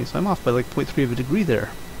not nice. I'm off by like 0.3 of a degree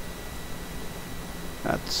there.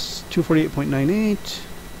 That's 248.98.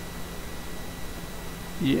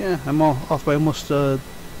 Yeah, I'm all off by almost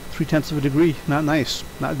 0.3 of a degree. Not nice.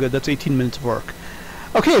 Not good. That's 18 minutes of arc.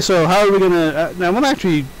 Okay, so how are we going to... now, I'm going to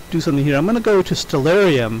actually do something here. I'm going to go to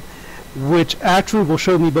Stellarium, which actually will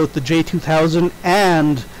show me both the J2000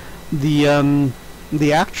 and the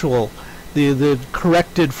actual, the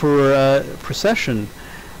corrected for precession.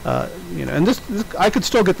 You know, and this I could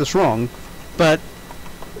still get this wrong, but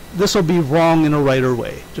this will be wrong in a righter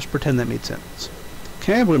way. Just pretend that made sense.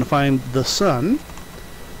 Okay, we're going to find the sun,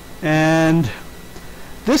 and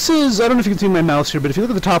this is, I don't know if you can see my mouse here, but if you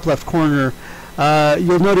look at the top left corner,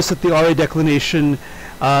 you'll notice that the RA declination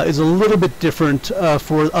is a little bit different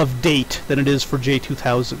of date than it is for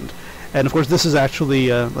J2000. And of course this is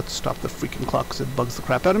actually, let's stop the freaking clock because it bugs the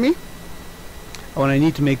crap out of me. Oh, and I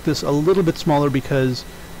need to make this a little bit smaller because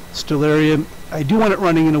Stellarium, I do want it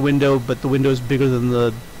running in a window, but the window is bigger than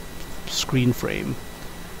the screen frame.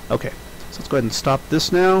 Okay, so let's go ahead and stop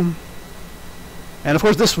this now. And of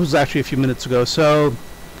course this was actually a few minutes ago, so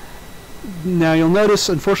now you'll notice,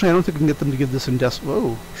 unfortunately I don't think we can get them to give this in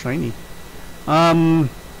whoa, shiny.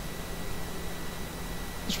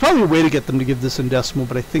 There's probably a way to get them to give this in decimal,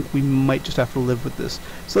 but I think we might just have to live with this.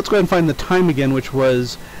 So let's go ahead and find the time again, which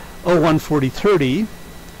was 014030,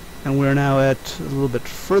 and we're now at a little bit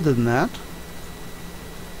further than that.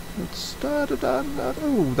 Let's oh,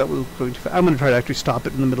 that was going too fast. I'm going to try to actually stop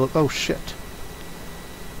it in the middle of, oh shit.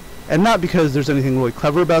 And not because there's anything really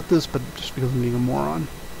clever about this, but just because I'm being a moron.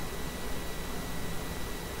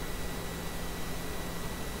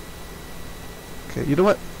 Okay, you know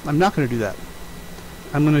what? I'm not going to do that.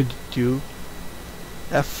 I'm going to do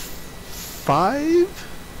F5.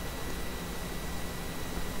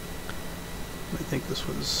 I think this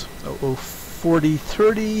was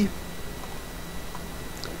 4030.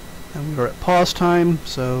 And we are at pause time,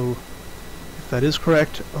 so if that is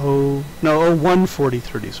correct,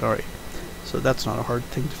 014030, sorry. So that's not a hard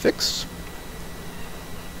thing to fix.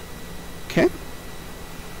 Okay.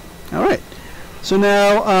 Alright. So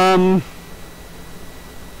now,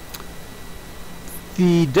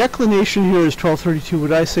 the declination here is 1232.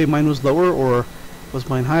 Would I say mine was lower, or was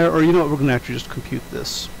mine higher? Or you know what, we're going to actually just compute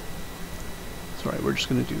this. Sorry, we're just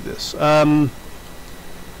going to do this. The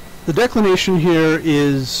declination here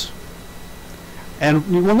is, and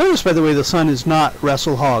you will notice, by the way, the sun is not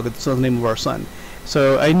Wrestle Hog. It's not the name of our sun.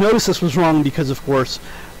 So I noticed this was wrong because, of course,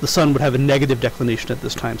 the sun would have a negative declination at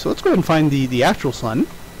this time. So let's go ahead and find the actual sun.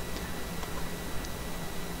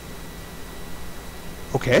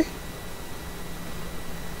 Okay.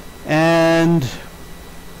 And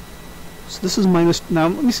so this is minus, now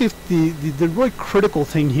let me see if the really critical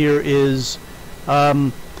thing here is,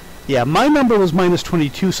 yeah, my number was minus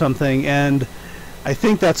 22 something, and I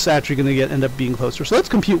think that's actually going to end up being closer. So let's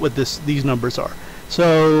compute what these numbers are.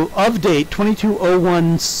 So of date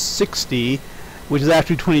 220160, which is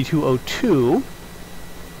actually 2202.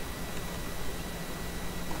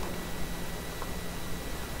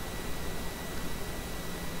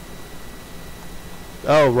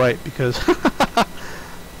 Oh, right, because that's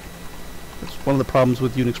one of the problems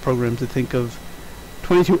with Unix programs. They think of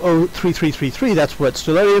 220333, that's what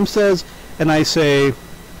Stellarium says, and I say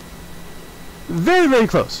very, very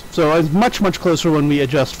close. So it's much, much closer when we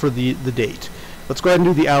adjust for the date. Let's go ahead and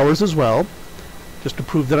do the hours as well, just to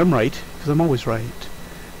prove that I'm right, because I'm always right.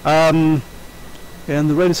 And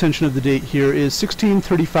the right ascension of the date here is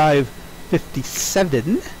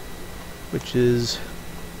 1635.57, which is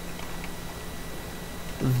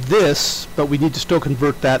this, but we need to still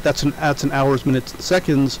convert that. That's an hours, minutes, and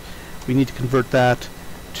seconds. We need to convert that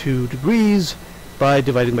to degrees by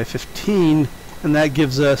dividing by 15, and that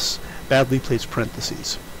gives us badly placed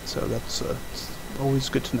parentheses. So that's always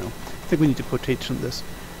good to know. I think we need to quotation this.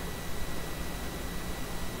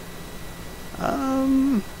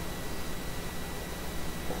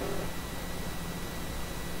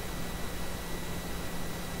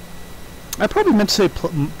 I probably meant to say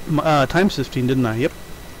times 15, didn't I? Yep.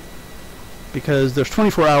 Because there's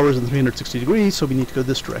 24 hours and 360 degrees, so we need to go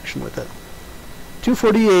this direction with it.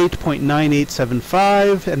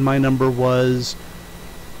 248.9875, and my number was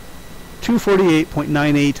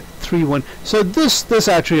 248.98 3.31. So this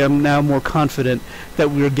actually, I'm now more confident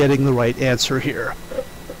that we're getting the right answer here.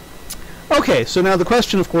 Okay, so now the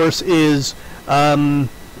question, of course, is,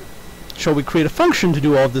 shall we create a function to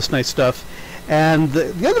do all of this nice stuff? And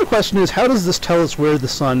the other question is, how does this tell us where the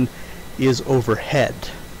sun is overhead?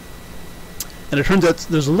 And it turns out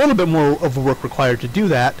there's a little bit more of work required to do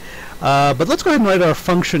that. But let's go ahead and write our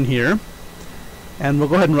function here. And we'll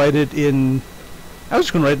go ahead and write it in... I was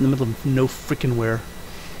just going to write it in the middle of no frickin' where.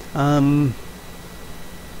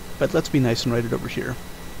 But let's be nice and write it over here.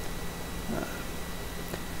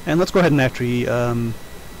 And let's go ahead and actually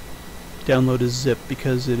download a zip,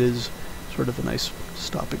 because it is sort of a nice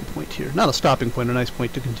stopping point here. Not a stopping point, a nice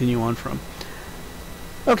point to continue on from.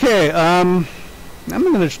 Okay, I'm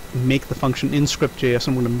going to just make the function in script.js.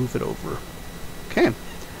 I'm going to move it over. Okay,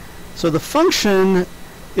 so the function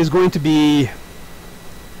is going to be,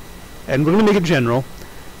 and we're going to make it general.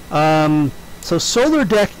 So solar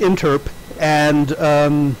deck interp, and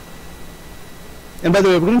by the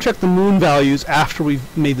way, we're going to check the moon values after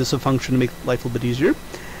we've made this a function to make life a little bit easier.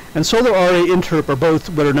 And solar RA interp are both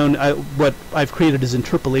what are known, what I've created as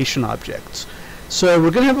interpolation objects. So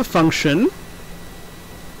we're going to have a function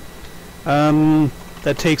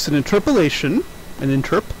that takes an interpolation, an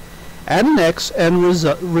interp, add an x, and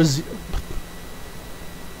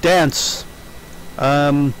dance,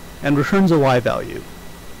 and returns a y value.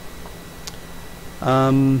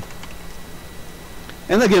 And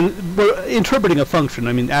again, we're interpreting a function.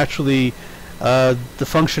 I mean, actually, the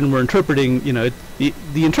function we're interpreting, you know,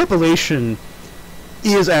 the interpolation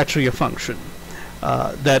is actually a function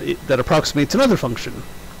that approximates another function.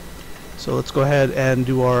 So let's go ahead and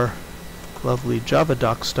do our lovely Java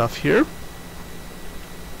doc stuff here.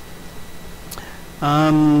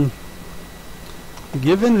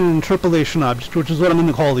 Given an interpolation object, which is what I'm going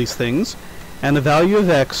to call these things, and a value of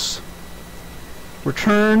x,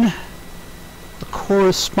 return the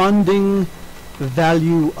corresponding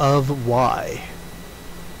value of y.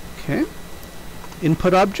 Okay.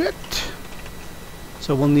 Input object.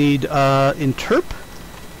 So we'll need interp,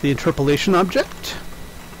 the interpolation object.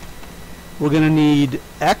 We're going to need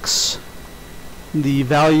x, the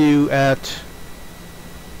value at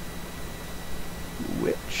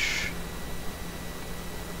which.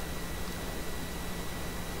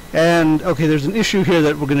 And, okay, there's an issue here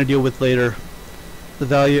that we're going to deal with later. The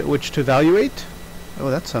value at which to evaluate. Oh,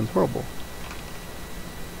 that sounds horrible.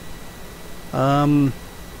 And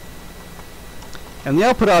the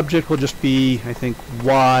output object will just be, I think,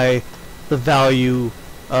 y, the value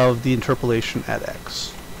of the interpolation at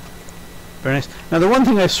x. Very nice. Now, the one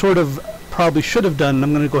thing I sort of probably should have done, and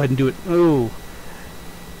I'm going to go ahead and do it. Oh,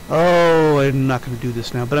 I'm not going to do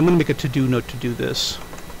this now, but I'm going to make a to-do note to do this.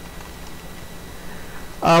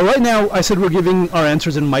 Right now, I said we're giving our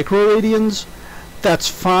answers in microradians. That's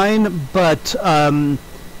fine, but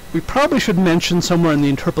we probably should mention somewhere in the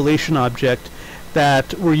interpolation object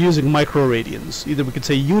that we're using microradians. Either we could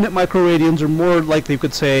say unit microradians, or more likely we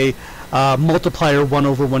could say multiplier 1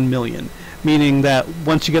 over 1 million, meaning that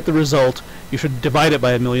once you get the result, you should divide it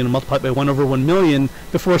by 1 million and multiply it by 1 over 1 million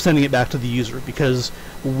before sending it back to the user, because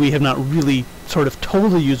we have not really sort of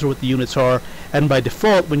told the user what the units are, and by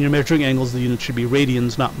default, when you're measuring angles, the units should be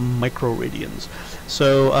radians, not microradians.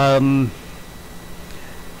 So,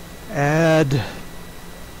 add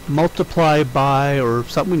multiply by, or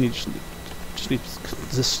something. We just need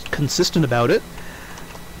this consistent about it.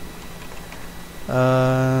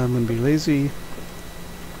 I'm going to be lazy,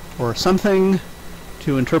 or something,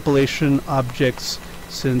 to interpolation objects,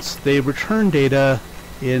 since they return data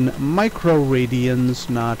in microradians,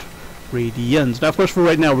 not radians. Now, of course, for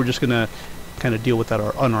right now, we're just going to kind of deal with that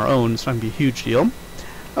on our own. It's not going to be a huge deal.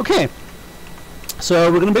 Okay,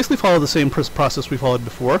 so we're going to basically follow the same process we followed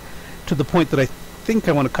before, to the point that I think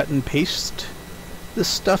I want to cut and paste this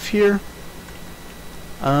stuff here.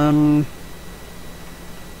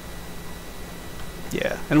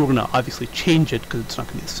 Yeah, and we're going to obviously change it because it's not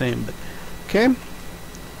going to be the same. But okay,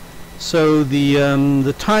 so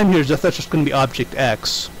the time here is that's just going to be object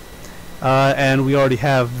x, and we already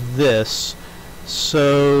have this.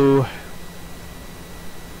 So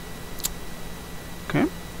okay.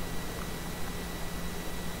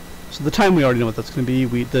 So the time we already know what that's going to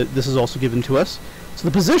be. This is also given to us. So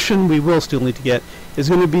the position we will still need to get is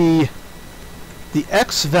going to be the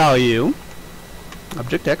x value,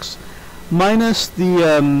 object x, minus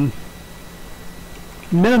the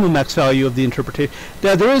minimum x value of the interpretation.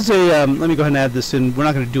 Now there is a, let me go ahead and add this in. We're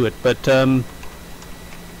not going to do it, but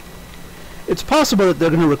it's possible that they're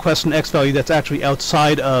going to request an x value that's actually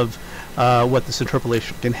outside of what this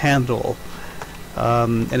interpolation can handle.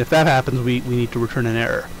 And if that happens, we need to return an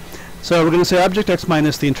error. So we're going to say object x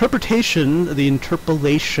minus the interpolation,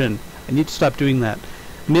 I need to stop doing that,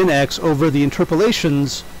 min x over the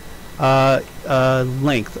interpolation's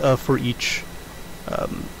length for each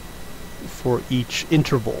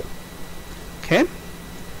interval. Okay? I'm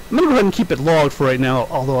going to go ahead and keep it logged for right now,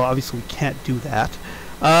 although obviously we can't do that.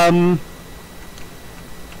 And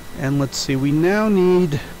let's see, we now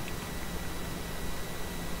need...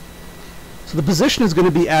 So the position is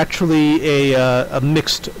going to be actually a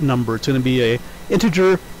mixed number. It's going to be a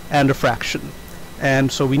integer and a fraction.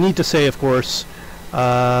 And so we need to say, of course,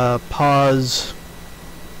 pos,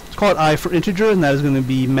 let's call it I for integer, and that is going to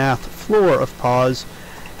be math floor of pos,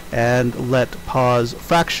 and let pos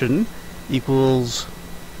fraction equals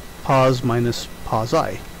pos minus pos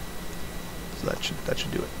I. So that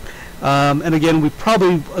should do it. And again, we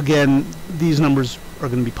probably, these numbers are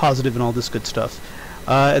going to be positive and all this good stuff.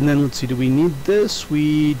 And then let's see, do we need this?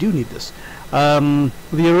 We do need this. The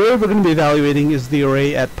array we're going to be evaluating is the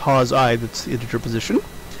array at pos I, that's the integer position.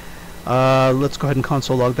 Let's go ahead and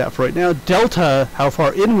console log that for right now. Delta, how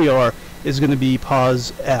far in we are, is going to be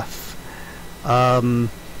pos f.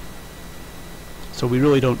 So we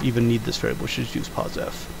really don't even need this variable. We should just use pos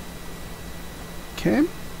f. Okay.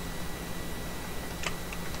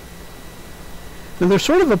 Now there's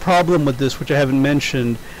sort of a problem with this, which I haven't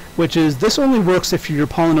mentioned, which is this only works if your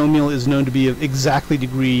polynomial is known to be of exactly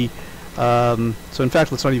degree, so in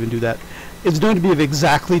fact let's not even do that. It's known to be of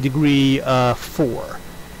exactly degree 4.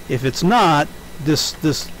 If it's not,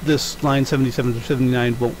 this line 77 to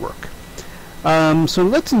 79 won't work. So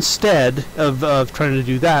let's, instead of trying to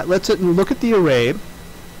do that, let's look at the array.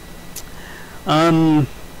 And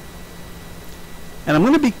I'm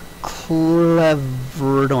going to be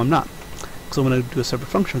clever. No, I'm not, because I'm going to do a separate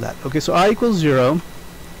function of that. Okay, so I equals 0.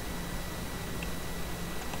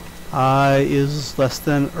 I is less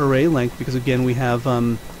than array length, because again we have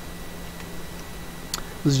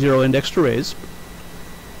 0 indexed arrays.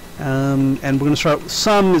 And we're going to start with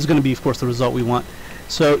sum is going to be, of course, the result we want.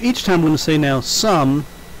 So each time we're going to say now sum,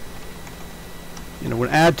 we're going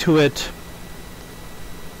to add to it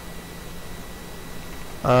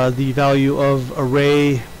the value of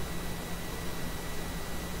array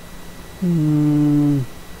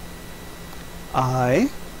I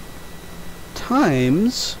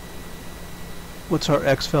times, what's our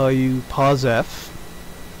x value, pos f,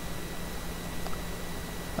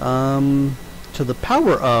 to the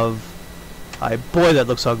power of I. Boy, that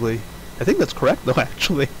looks ugly. I think that's correct, though,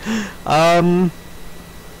 actually.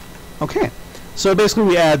 Okay. So basically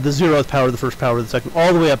we add the 0th power, the first power, the second,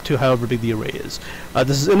 all the way up to however big the array is.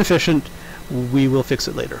 This is inefficient. We will fix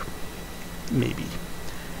it later. Maybe.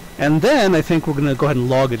 And then I think we're going to go ahead and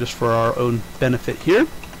log it just for our own benefit here.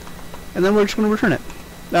 And then we're just going to return it.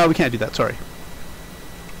 No, we can't do that, sorry.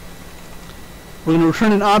 We're going to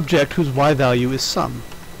return an object whose y value is sum.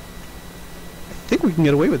 I think we can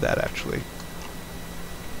get away with that, actually.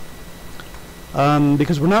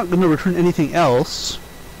 Because we're not going to return anything else.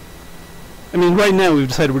 I mean, right now we've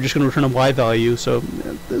decided we're just going to return a y value, so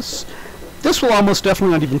this will almost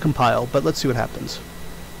definitely not even compile, but let's see what happens.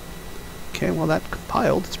 Okay, well that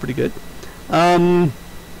compiled, it's pretty good.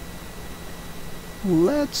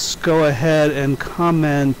 Let's go ahead and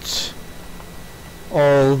comment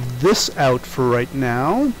all this out for right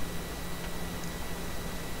now.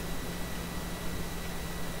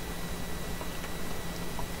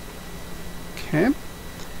 Okay.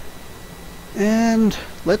 And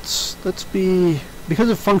let's be, because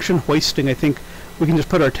of function hoisting, I think we can just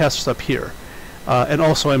put our tests up here. And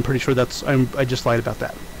also I'm pretty sure I just lied about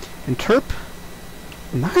that. Interp.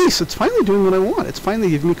 Nice, it's finally doing what I want. It's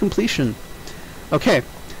finally giving me completion. Okay,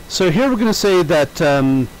 so here we're going to say that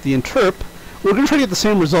the interp, we're going to try to get the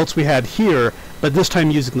same results we had here, but this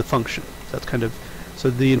time using the function. That's kind of,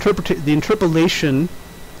 so the interpolation,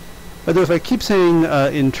 by the way, if I keep saying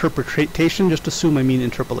interpretation, just assume I mean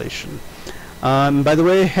interpolation. By the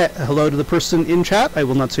way, hello to the person in chat. I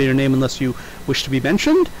will not say your name unless you wish to be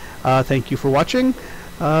mentioned. Thank you for watching.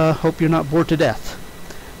 Hope you're not bored to death.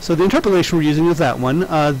 So the interpolation we're using is that one.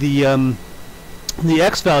 The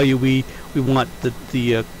x value we want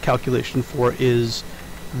the calculation for is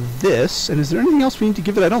this. And is there anything else we need to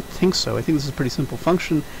give it? I don't think so. I think this is a pretty simple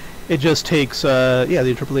function. It just takes the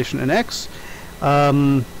interpolation and x.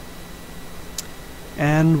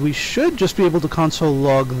 And we should just be able to console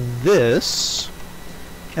log this,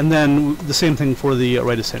 and then the same thing for the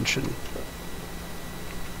right ascension.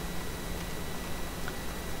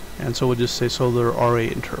 And so we'll just say solar RA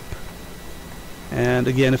interp. And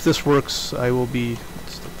again, if this works, I will be,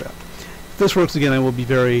 let's look that. If this works again, I will be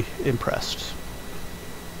very impressed.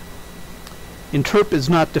 Interp is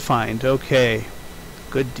not defined. Okay.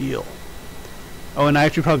 Good deal. Oh, and I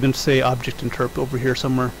actually probably meant to say object interp over here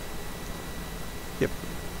somewhere. Yep.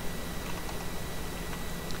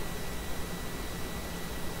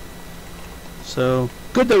 So,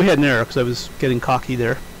 good that we had an error, because I was getting cocky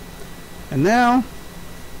there. And now,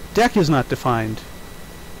 deck is not defined.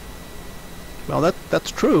 Well,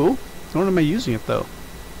 that's true. When am I using it, though?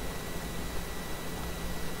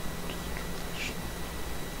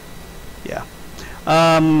 Yeah.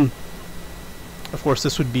 Of course,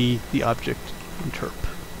 this would be the object interp.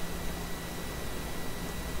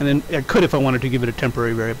 And then I could if I wanted to give it a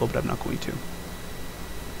temporary variable, but I'm not going to.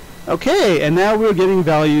 Okay, and now we're getting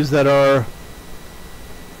values that are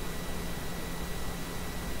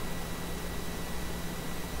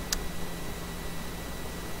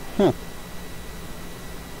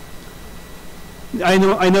I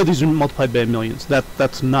know these are multiplied by millions.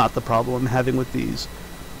 That's not the problem I'm having with these.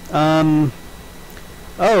 Oh,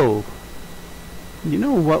 you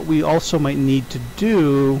know what we also might need to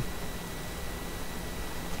do,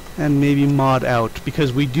 and maybe mod out,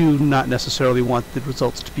 because we do not necessarily want the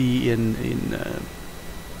results to be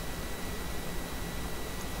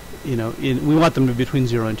we want them to be between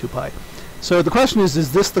 0 and 2 pi. So the question is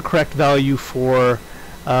this the correct value for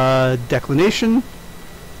declination?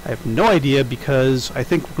 I have no idea, because I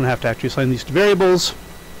think we're going to have to actually assign these to variables.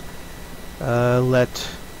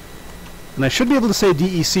 And I should be able to say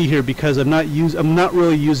DEC here, because I'm not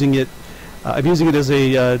really using it. I'm using it as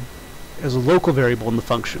a local variable in the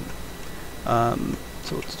function. So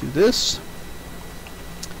let's do this.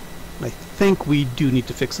 And I think we do need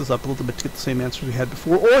to fix this up a little bit to get the same answers we had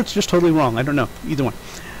before, or it's just totally wrong. I don't know. Either one.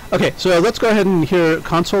 Okay, so let's go ahead and here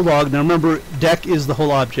console log. Now remember, dec is the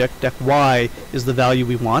whole object. Dec y is the value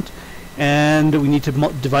we want, and we need to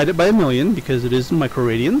divide it by 1,000,000 because it is in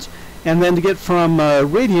microradians. And then to get from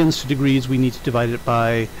radians to degrees, we need to divide it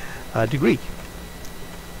by degree.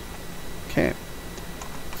 Okay.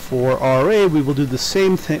 For RA, we will do the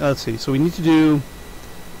same thing. Let's see. So we need to do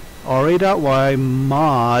RA.y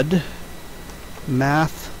mod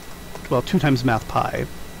math, well, 2 times math pi.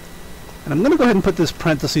 And I'm going to go ahead and put this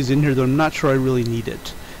parentheses in here, though I'm not sure I really need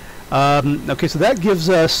it. Okay, so that gives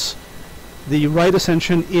us the right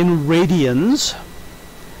ascension in radians.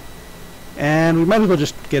 And we might as well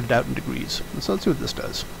just get it out in degrees. So let's see what this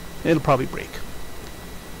does. It'll probably break.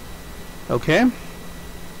 Okay.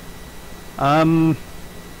 Not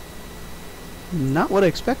what I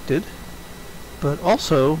expected, but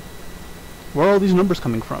also, where are all these numbers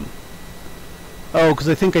coming from? Oh, because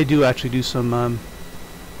I think I do actually do some,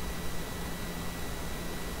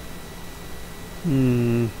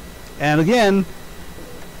 and again,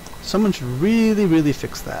 someone should really, really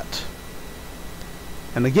fix that.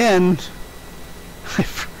 And again,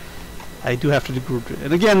 I do have to do,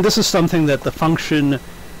 and again, this is something that the function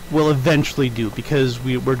will eventually do, because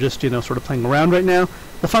we're just, sort of playing around right now.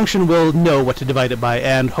 The function will know what to divide it by,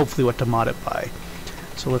 and hopefully what to mod it by.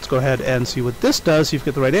 So let's go ahead and see what this does, see if we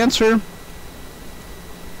get the right answer.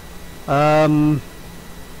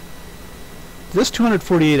 This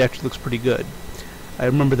 248 actually looks pretty good. I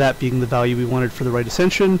remember that being the value we wanted for the right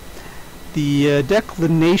ascension. The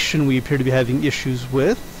declination we appear to be having issues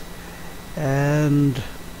with, and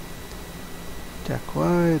dec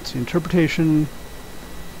y, it's the interpretation,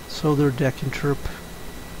 solar dec interp.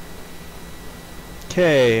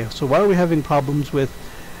 Okay, so why are we having problems with,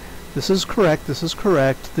 this is correct, this is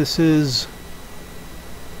correct, this is,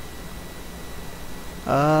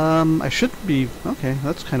 I should be, okay,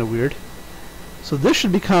 that's kind of weird. So this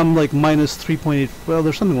should become like minus 3.8, well,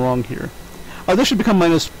 there's something wrong here. Oh, this should become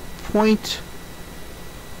minus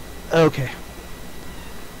okay.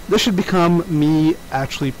 This should become me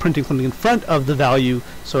actually printing something in front of the value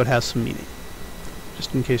so it has some meaning.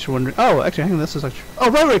 Just in case you're wondering. Oh, actually, hang on, this is actually, oh,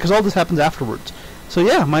 right, because all this happens afterwards. So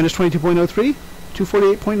yeah, minus 22.03,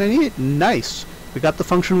 248.98, nice. We got the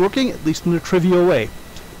function working, at least in a trivial way.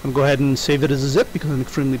 I'm going to go ahead and save it as a zip because I'm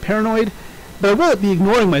extremely paranoid, but I will be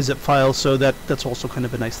ignoring my zip file, so that's also kind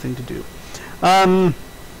of a nice thing to do.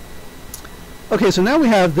 Okay, so now we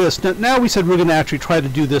have this. Now we said we're going to actually try to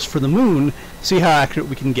do this for the moon, see how accurate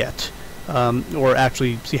we can get, or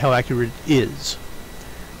actually see how accurate it is.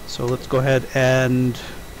 So let's go ahead and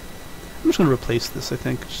I'm just going to replace this, I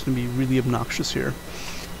think. It's going to be really obnoxious here.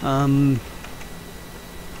 So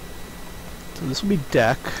this will be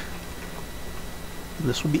dec.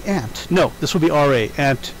 This will be ant. No, this will be RA.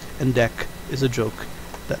 Ant and dec is a joke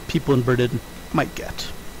that people in Britain might get.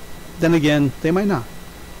 Then again, they might not,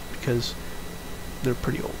 because they're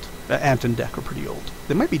pretty old. Ant and dec are pretty old.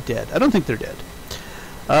 They might be dead. I don't think they're dead.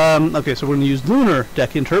 Okay, so we're going to use lunar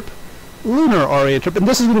dec interp, lunar RA interp, and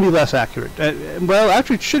this is going to be less accurate. Well,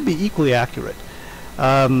 actually, it should be equally accurate.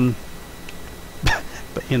 But,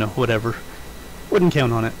 you know, whatever. Wouldn't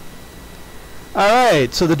count on it.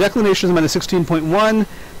 Alright, so the declination is minus 16.1.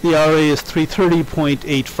 The RA is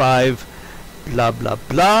 330.85. Blah, blah,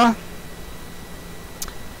 blah.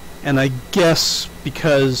 And I guess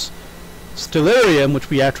because Stellarium, which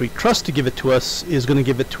we actually trust to give it to us, is going to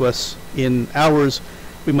give it to us in hours,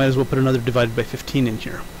 we might as well put another divided by 15 in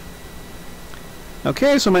here.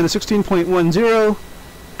 Okay, so minus 16.10,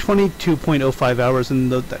 22.05 hours,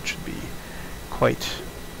 and that should be quite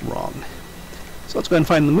wrong. So let's go ahead and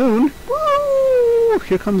find the moon. Woo!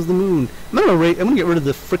 Here comes the moon. I'm gonna get rid of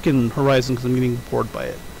the frickin' horizon because I'm getting bored by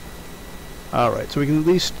it. Alright, so we can at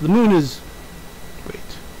least... The moon is...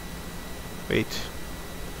 Wait.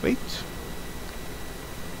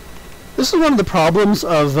 This is one of the problems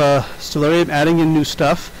of Stellarium adding in new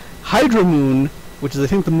stuff. Hydra Moon, which is I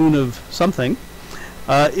think the moon of something,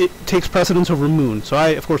 it takes precedence over moon. So I,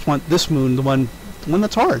 of course, want this moon, the one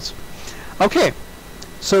that's ours. Okay,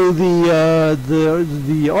 so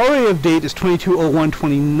the RA of date is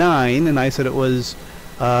 220129, and I said it was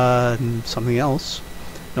something else.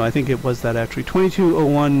 No, I think it was that actually.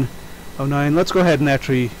 220109. Let's go ahead and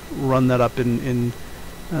actually run that up in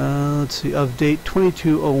let's see, of date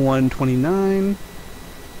 220129.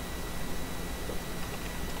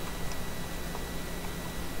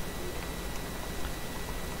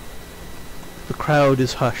 The crowd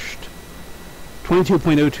is hushed.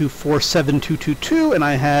 22.0247222, and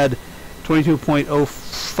I had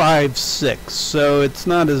 22.056, so it's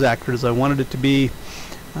not as accurate as I wanted it to be,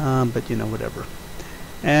 but you know, whatever.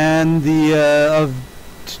 And the of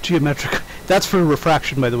geometric, that's for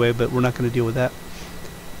refraction, by the way, but we're not going to deal with that.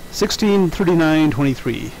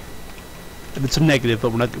 1639.23. It's a negative,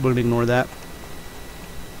 but we're going to ignore that.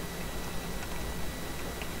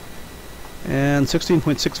 And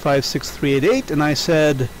 16.656388, and I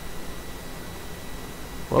said,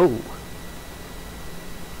 whoa,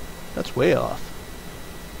 that's way off.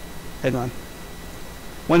 Hang on.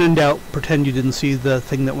 When in doubt, pretend you didn't see the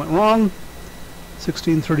thing that went wrong.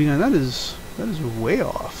 1639. That is way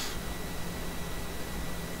off.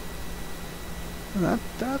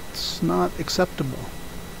 That's not acceptable.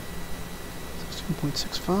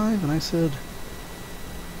 16.65, and I said,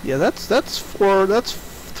 yeah, that's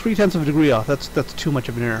 0.3 of a degree off. That's too much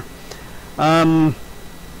of an error. I'm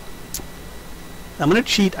going to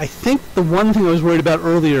cheat. I think the one thing I was worried about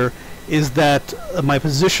earlier is that my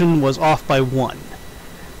position was off by 1.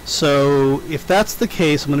 So if that's the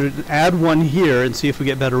case, I'm going to add 1 here and see if we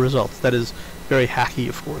get better results. That is very hacky,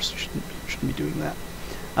 of course. Shouldn't be doing that.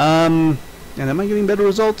 And am I getting better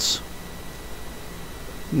results?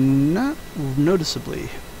 Not noticeably.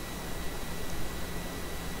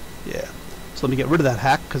 Yeah. So let me get rid of that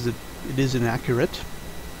hack because it is inaccurate.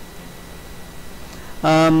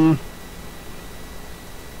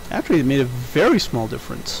 Actually, it made a very small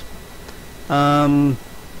difference.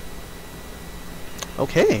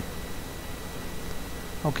 Okay.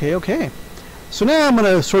 So now I'm going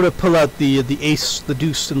to sort of pull out the ace, the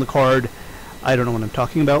deuce in the card. I don't know what I'm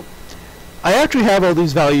talking about. I actually have all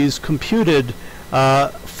these values computed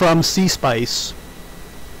from CSpice,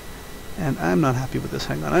 and I'm not happy with this.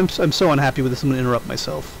 Hang on, I'm so unhappy with this. I'm going to interrupt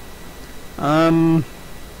myself.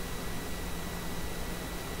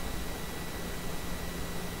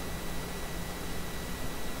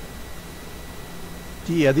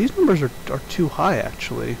 Yeah, these numbers are too high,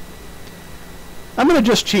 actually. I'm going to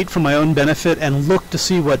just cheat for my own benefit and look to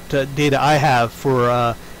see what data I have for.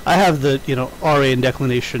 I have the RA and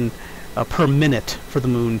declination per minute for the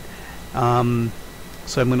moon. So I'm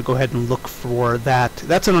going to go ahead and look for that.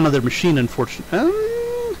 That's on another machine, unfortunately.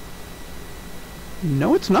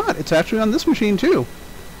 No, it's not. It's actually on this machine too.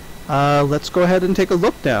 Let's go ahead and take a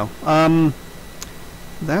look now.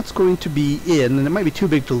 That's going to be in, and it might be too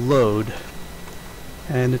big to load.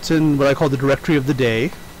 And it's in what I call the directory of the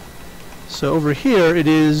day. So over here it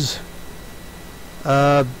is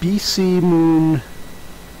BC Moon.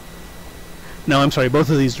 No, I'm sorry, both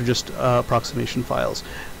of these are just approximation files.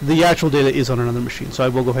 The actual data is on another machine, so I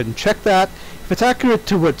will go ahead and check that. If it's accurate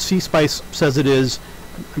to what CSpice says it is,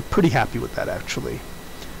 I'm pretty happy with that, actually.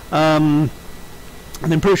 And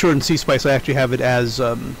I'm pretty sure in CSpice I actually have it as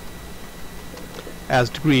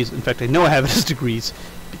degrees. In fact, I know I have it as degrees,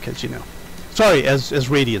 because, sorry, as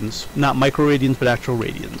radians. Not microradians, but actual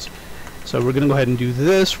radians. So we're going to go ahead and do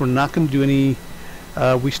this. We're not going to do any...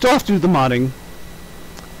 we still have to do the modding.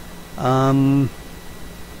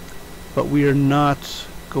 But we are not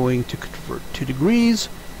going to convert to degrees,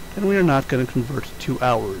 and we are not going to convert to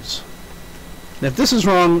hours. And if this is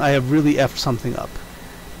wrong, I have really effed something up.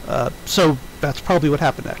 So that's probably what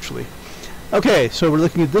happened, actually. Okay, so we're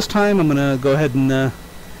looking at this time. I'm going to go ahead and...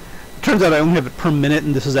 turns out I only have it per minute,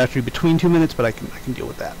 and this is actually between 2 minutes, but I can deal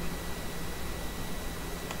with that.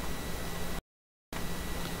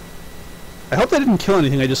 I hope that didn't kill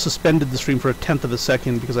anything. I just suspended the stream for 1/10 of a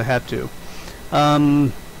second because I had to.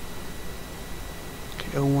 Okay,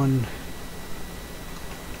 01.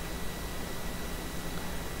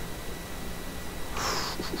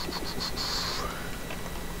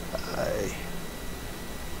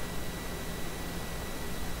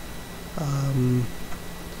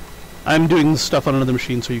 I'm doing stuff on another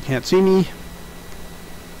machine, so you can't see me.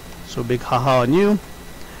 So big haha on you.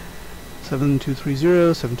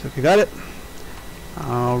 7230, 72, okay, got it.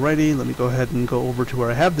 Alrighty, let me go ahead and go over to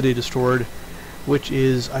where I have the data stored, which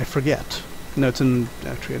is, I forget. No, it's in,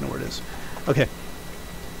 actually I know where it is. Okay.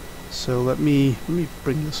 So let me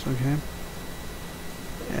bring this, okay.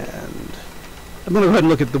 And I'm going to go ahead and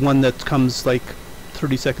look at the one that comes like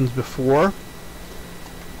 30 seconds before,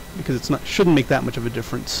 because it's not, shouldn't make that much of a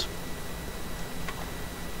difference.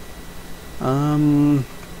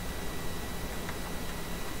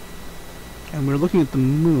 And we're looking at the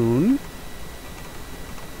moon.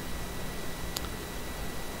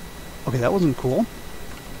 Okay, that wasn't cool.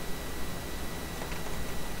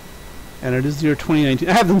 And it is the year 2019.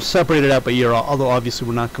 I have them separated out by year, although obviously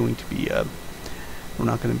we're not going to be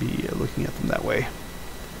looking at them that way.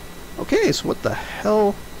 Okay, so what the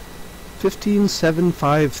hell?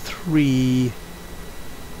 15753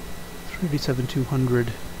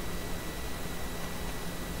 37200.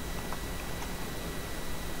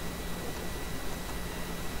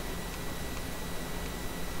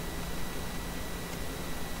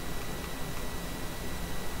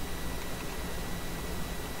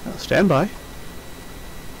 Stand by.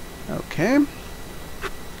 Okay.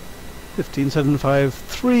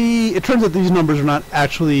 15753. It turns out these numbers are not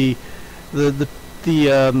actually the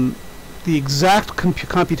exact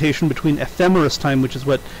computation between ephemeris time, which is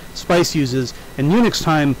what SPICE uses, and Unix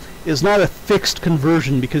time is not a fixed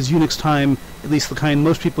conversion, because Unix time, at least the kind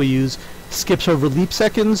most people use, skips over leap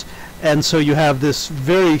seconds, and so you have this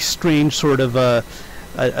very strange sort of a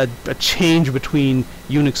change between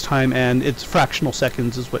Unix time and its fractional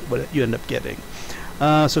seconds is what you end up getting.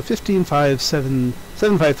 So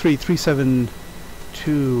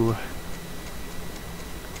 1557372.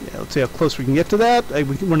 Yeah, let's see how close we can get to that. We're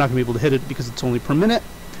not going to be able to hit it because it's only per minute.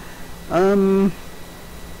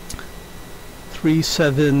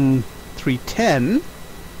 37310.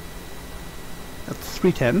 That's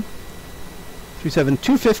 310.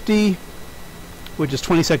 37250, which is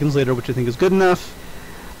 20 seconds later, which I think is good enough.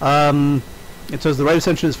 It says the right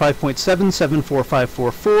ascension is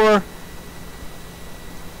 5.774544.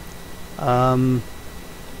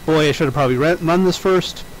 Boy, I should have probably run this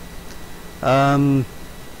first.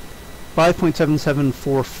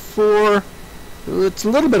 5.7744. It's a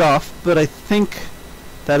little bit off, but I think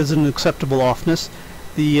that is an acceptable offness.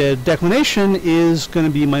 The declination is going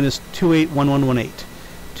to be minus 281118.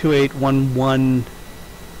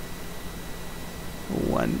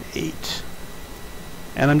 281118.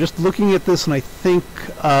 And I'm just looking at this, and I think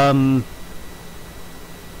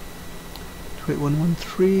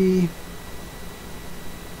 28113.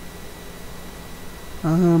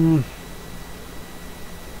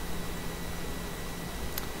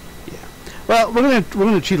 Yeah. Well, we're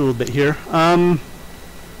gonna cheat a little bit here. I'm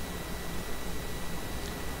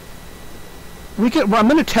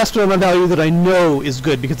gonna test it on a value that I know is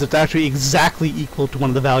good, because it's actually exactly equal to one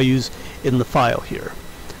of the values in the file here.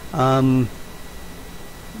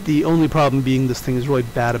 The only problem being this thing is really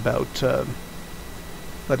bad about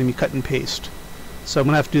letting me cut and paste. So I'm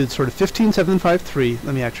going to have to do sort of 15753.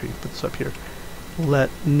 Let me actually put this up here. Let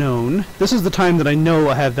known. This is the time that I know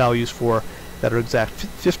I have values for that are exact.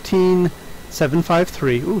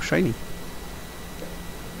 15753. Ooh, shiny.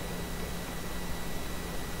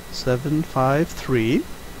 753.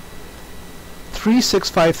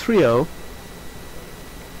 36530.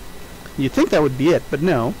 You'd think that would be it, but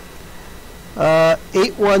no.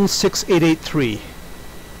 816883.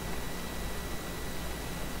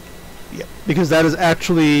 Yep, because that is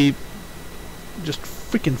actually just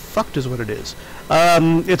freaking fucked is what it is.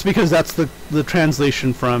 It's because that's the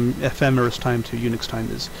translation from ephemeris time to Unix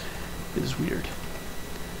time is weird.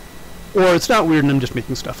 Or it's not weird and I'm just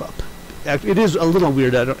making stuff up. It is a little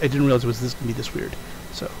weird. I didn't realize it was going to be this weird.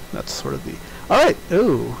 So that's sort of the... Alright,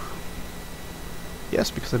 oh.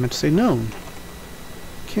 Yes, because I meant to say known.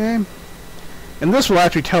 Okay. And this will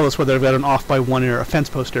actually tell us whether I've got an off by one error, a fence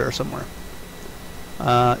post error somewhere.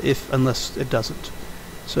 Unless it doesn't.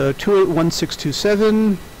 So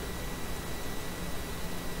 281627.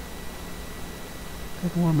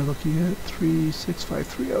 What am I looking at?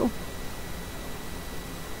 36530.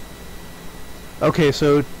 Okay,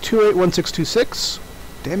 so 281626.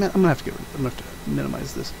 Damn it! I'm gonna have to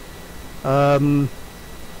minimize this.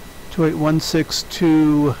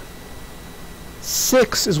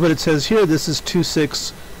 281626 is what it says here. This is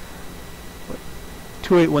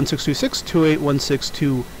 281626,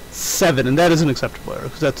 281627, and that is an acceptable error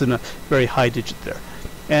because that's in a very high digit there.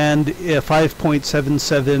 And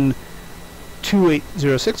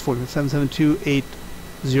 5.772806,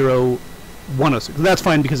 4.7728010. That's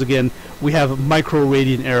fine because again we have a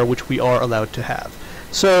micro-radian error which we are allowed to have.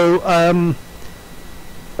 So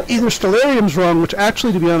either Stellarium's wrong, which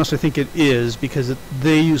actually, to be honest, I think it is, because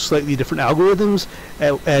they use slightly different algorithms,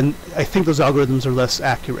 and I think those algorithms are less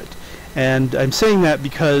accurate. And I'm saying that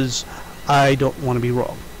because I don't want to be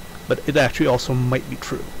wrong, but it actually also might be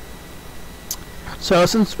true. So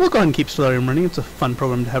since we'll go ahead and keep Stellarium running, it's a fun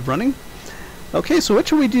program to have running. Okay, so what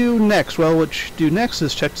should we do next? Well, what we should do next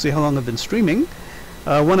is check to see how long I've been streaming.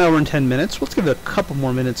 1 hour and 10 minutes. Let's give it a couple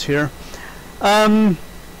more minutes here.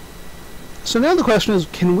 So now the question is,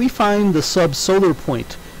 can we find the sub-solar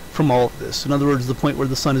point from all of this? In other words, the point where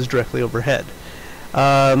the sun is directly overhead.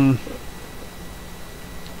 But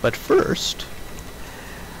first,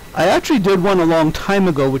 I actually did one a long time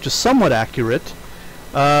ago, which is somewhat accurate,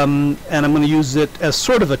 and I'm going to use it as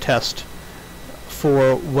sort of a test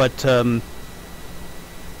for what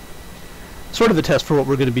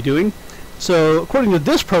we're going to be doing. So according to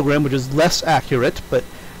this program, which is less accurate, but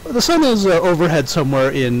the sun is overhead somewhere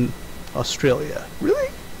in Australia. Really?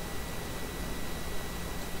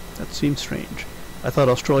 That seems strange. I thought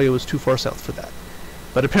Australia was too far south for that.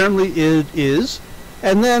 But apparently it is.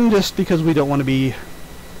 And then, just because we don't want to be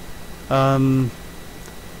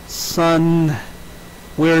sun,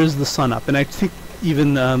 where is the sun up? And I think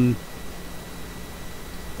even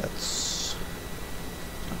that's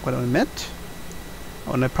not what I meant.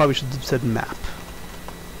 Oh, and I probably should have said map.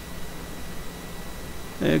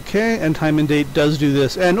 Okay, and time and date does do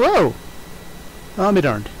this, and whoa! I'll be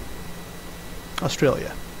darned.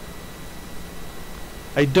 Australia.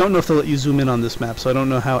 I don't know if they'll let you zoom in on this map, so I don't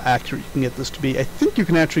know how accurate you can get this to be. I think you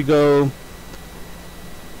can actually go...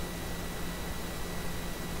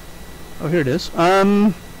 Oh, here it is.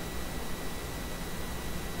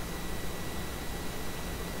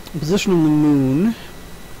 Position of the moon,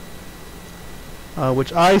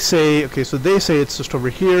 which I say, okay, so they say it's just over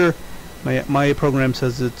here. My program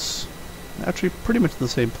says it's actually pretty much in the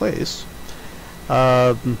same place.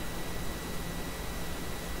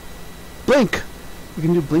 Blink! We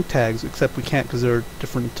can do blink tags, except we can't because they're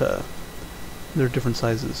different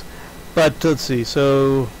sizes. But let's see,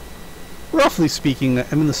 so roughly speaking,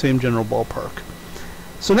 I'm in the same general ballpark.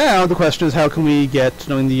 So now the question is, how can we get,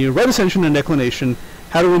 knowing the right ascension and declination,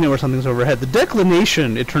 how do we know where something's overhead? The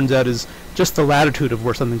declination, it turns out, is just the latitude of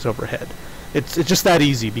where something's overhead. It's just that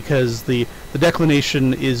easy, because the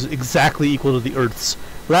declination is exactly equal to the Earth's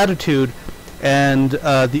latitude, and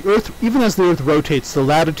the Earth, even as the Earth rotates, the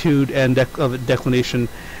latitude and declination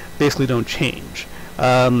basically don't change.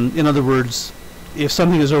 In other words, if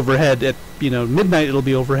something is overhead at midnight, it'll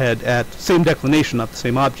be overhead at same declination, not the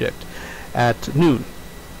same object, at noon.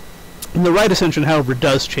 And the right ascension, however,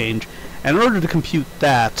 does change, and in order to compute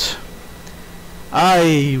that,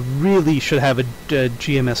 I really should have a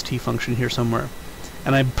GMST function here somewhere.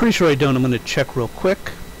 And I'm pretty sure I don't. I'm going to check real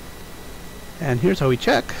quick. And here's how we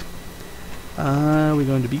check. We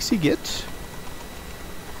go into bcgit.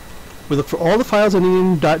 We look for all the files ending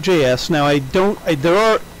in .js. Now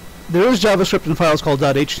there is JavaScript in files called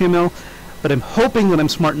 .html, but I'm hoping that I'm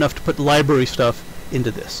smart enough to put library stuff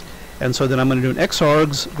into this. And so then I'm going to do an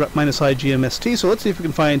xargs grep-i gmst. So let's see if we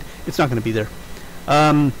can find, it's not going to be there.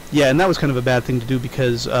 Yeah, and that was kind of a bad thing to do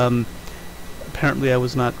because apparently I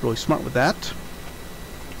was not really smart with that.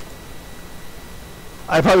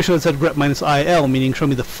 I probably should have said grep-il, meaning show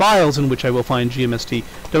me the files in which I will find GMST.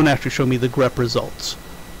 Don't actually show me the grep results.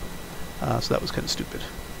 So that was kind of stupid.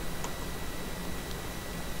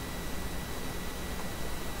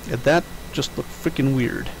 And that just looked freaking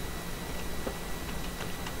weird.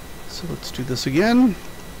 So let's do this again.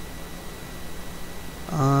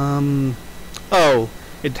 Oh,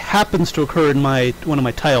 it happens to occur in one of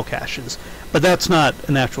my tile caches, but that's not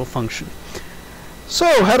an actual function.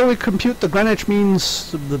 So, how do we compute the Greenwich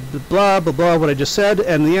means, the blah, blah, blah, what I just said?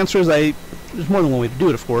 And the answer is there's more than one way to do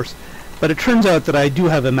it, of course, but it turns out that I do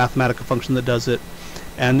have a mathematical function that does it,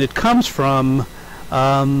 and it comes from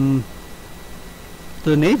the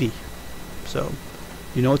Navy. So,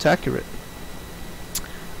 you know it's accurate.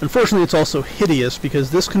 Unfortunately, it's also hideous because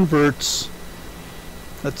this converts,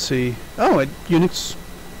 let's see, oh, at Unix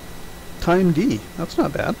time D. That's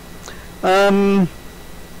not bad.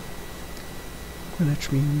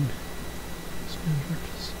 Greenwich mean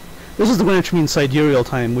This is the Greenwich Mean Sidereal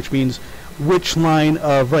Time, which means which line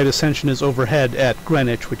of right ascension is overhead at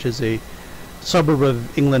Greenwich, which is a suburb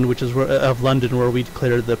of England, which is of London, where we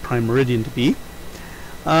declare the prime meridian to be.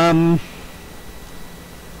 I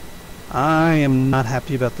am not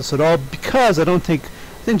happy about this at all, because I think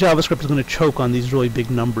JavaScript is going to choke on these really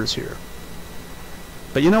big numbers here.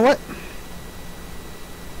 But you know what?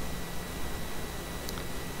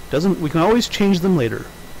 We can always change them later.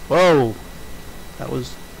 Whoa! That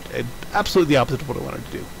was absolutely the opposite of what I wanted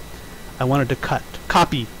to do. I wanted to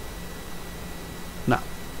copy. Not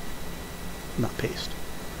paste.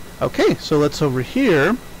 Okay, so let's over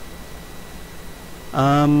here.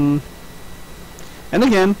 And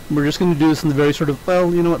again, we're just going to do this in the very sort of,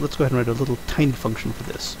 well, you know what, let's go ahead and write a little tiny function for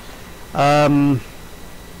this. And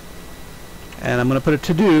I'm going to put a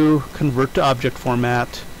to-do, convert to object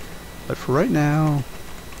format. But for right now,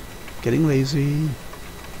 getting lazy.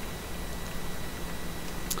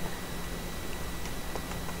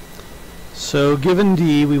 So given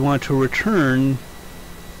D, we want to return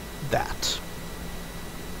that.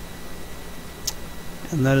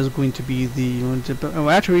 And that is going to be the, oh,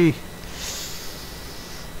 actually,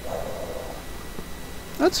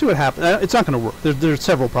 let's see what happens. It's not going to work. There's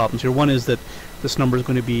several problems here. One is that this number is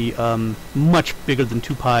going to be much bigger than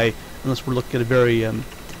 2 pi, unless we're looking at a very, and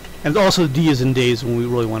also D is in days when we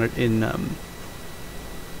really want it in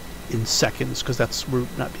seconds, because we're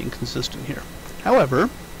not being consistent here. However,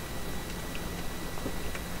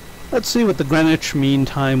 let's see what the Greenwich Mean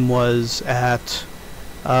Time was at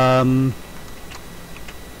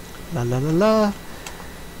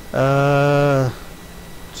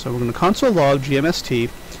so we're going to console log GMST,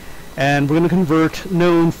 and we're going to convert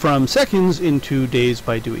known from seconds into days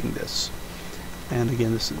by doing this. And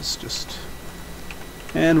again, this is just,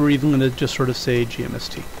 and we're even going to just sort of say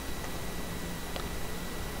GMST.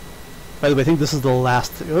 By the way, I think this is the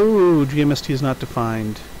last thing. Oh, GMST is not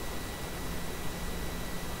defined.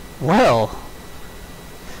 Well,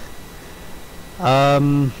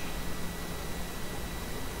 am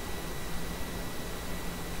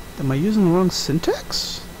I using the wrong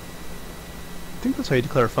syntax? I think that's how you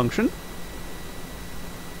declare a function.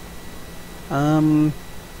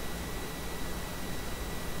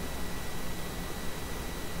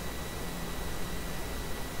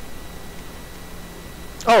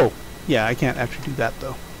 Oh, yeah, I can't actually do that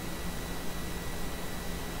though.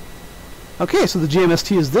 Okay, so the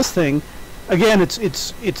GMST is this thing. Again,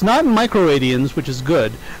 it's not in microradians, which is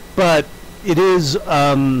good, but it is.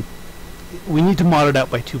 We need to mod it out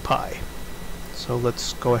by 2 pi. So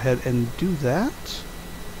let's go ahead and do that.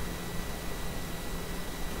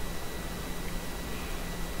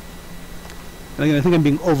 And again, I think I'm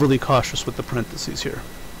being overly cautious with the parentheses here.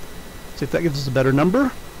 See if that gives us a better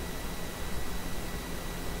number.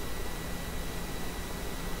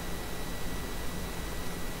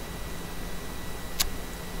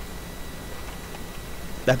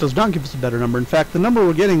 That does not give us a better number. In fact, the number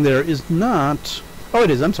we're getting there is not... Oh, it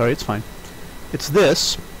is. I'm sorry. It's fine. It's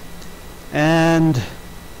this. And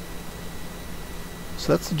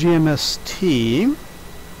so that's the GMST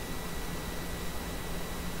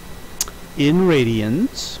in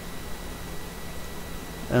radians.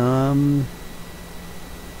 The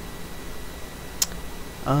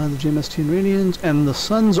GMST in radians, and the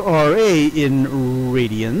sun's RA in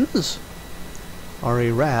radians, RA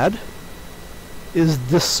rad, is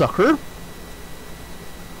this sucker.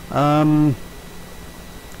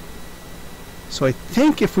 So I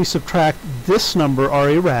think if we subtract this number,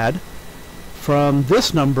 RA rad, from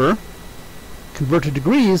this number, convert to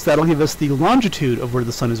degrees, that'll give us the longitude of where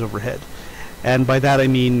the sun is overhead. And by that I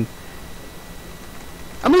mean,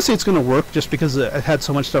 I'm going to say it's going to work, just because I've had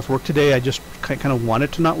so much stuff work today, I just kind of want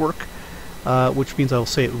it to not work, which means I'll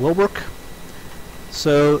say it will work.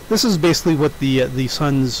 So this is basically what the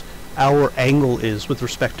sun's hour angle is with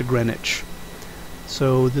respect to Greenwich.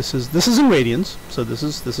 So this is in radians. So this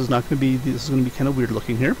is not going to be, this is going to be kind of weird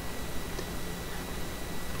looking here.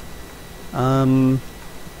 And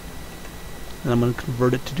I'm going to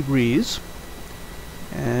convert it to degrees.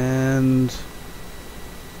 And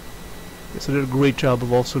I guess I did a great job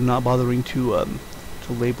of also not bothering to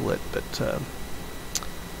label it, but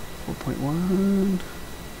 4.1.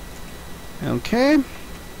 Okay.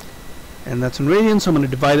 And that's in radians, so I'm going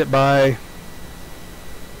to divide it by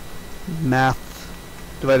math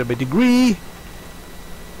divided by degree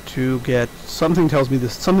to get, something tells me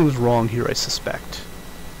this, something's wrong here, I suspect.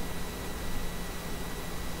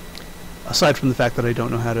 Aside from the fact that I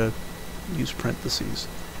don't know how to use parentheses.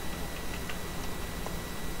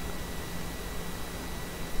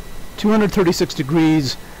 236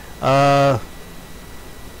 degrees,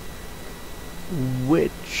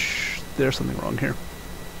 which there's something wrong here.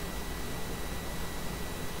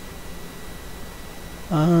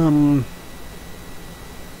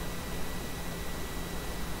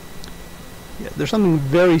 Yeah, there's something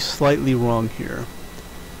very slightly wrong here.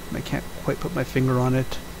 I can't quite put my finger on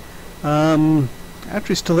it.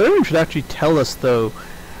 Actually, Stellarium should actually tell us, though,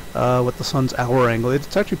 what the sun's hour angle is.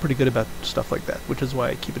 It's actually pretty good about stuff like that, which is why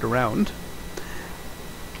I keep it around.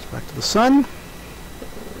 So back to the sun.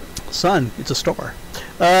 Sun, it's a star.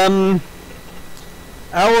 Hour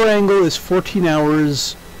angle is 14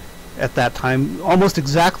 hours at that time, almost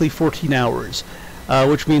exactly 14 hours,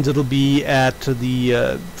 which means it'll be at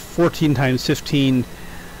the 14 times 15,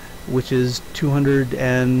 which is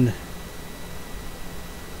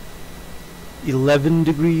 211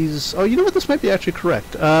 degrees. Oh, you know what? This might be actually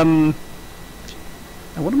correct. And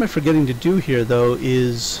what am I forgetting to do here, though,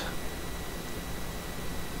 is...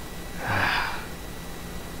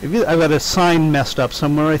 maybe I've got a sign messed up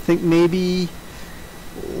somewhere, I think, maybe.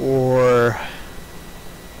 Or...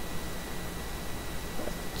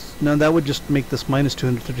 no, that would just make this minus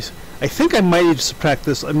 230. I think I might need to subtract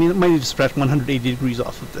this. I mean, I might need to subtract 180 degrees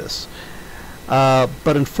off of this.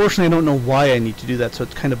 But unfortunately, I don't know why I need to do that, so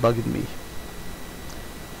it's kind of bugging me.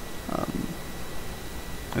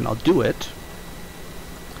 And I'll do it.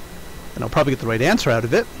 And I'll probably get the right answer out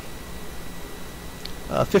of it.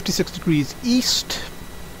 56 degrees east.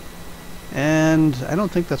 And I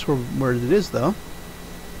don't think that's where it is, though.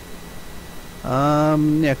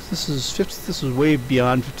 Yeah, 'cause this is way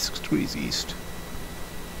beyond 56 degrees east.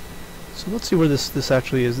 So let's see where this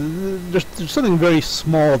actually is. There's something very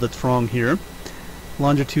small that's wrong here.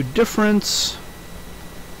 Longitude difference.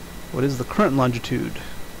 What is the current longitude?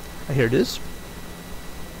 Here it is.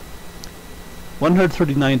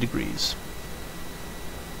 139 degrees.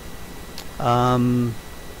 And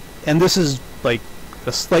this is like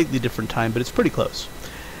a slightly different time, but it's pretty close.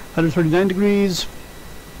 139 degrees.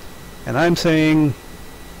 And I'm saying,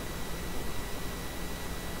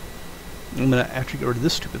 I'm going to actually get rid of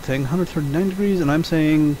this stupid thing, 139 degrees, and I'm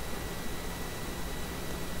saying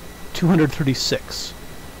 236.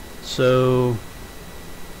 So,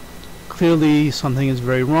 clearly something is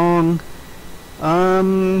very wrong.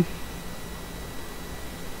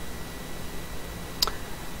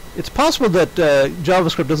 It's possible that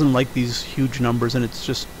JavaScript doesn't like these huge numbers and it's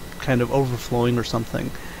just kind of overflowing or something.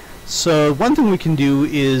 So one thing we can do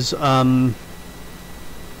is, this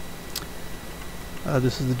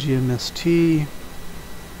is the GMST.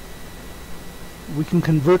 We can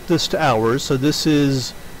convert this to hours. So this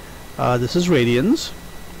is radians.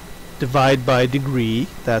 Divide by degree.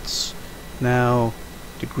 That's now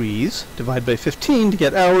degrees. Divide by 15 to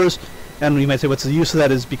get hours. And you might say, what's the use of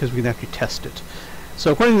that? Is because we can actually test it.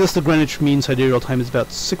 So according to this, the Greenwich Mean Sidereal Time is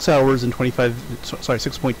about 6 hours and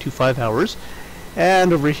 6.25 hours.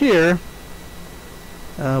 And over here,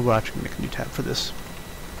 we're actually going to make a new tab for this.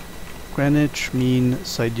 Greenwich Mean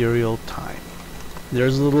Sidereal Time.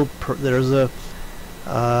 There's a little,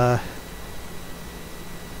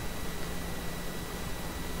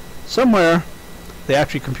 somewhere they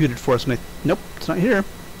actually computed for us, and nope, it's not here.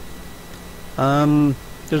 There's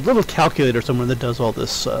a little calculator somewhere that does all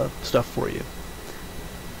this stuff for you.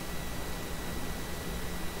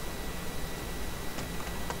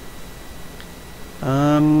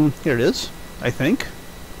 Here it is, I think.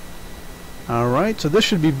 Alright, so this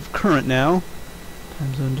should be current now.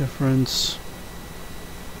 Time zone difference.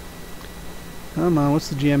 Come on, what's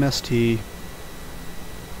the GMST?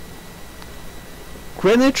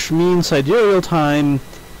 Greenwich Mean Sidereal Time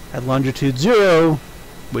at longitude 0,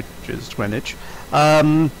 which is Greenwich,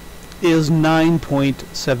 is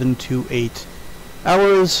 9.728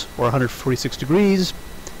 hours, or 146 degrees,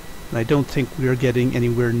 and I don't think we are getting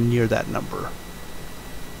anywhere near that number.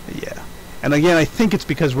 Yeah. And again, I think it's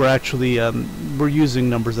because we're actually we're using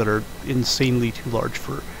numbers that are insanely too large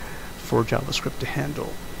for JavaScript to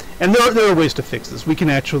handle. And there are ways to fix this. We can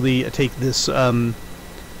actually take this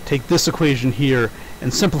equation here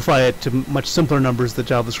and simplify it to much simpler numbers that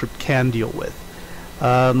JavaScript can deal with.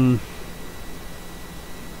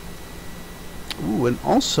 Ooh, and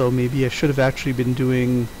also maybe I should have actually been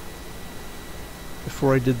doing,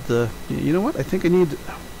 before I did the, you know what? I think I need to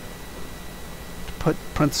put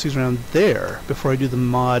parentheses around there before I do the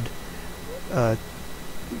mod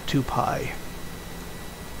 2pi.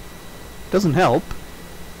 Doesn't help,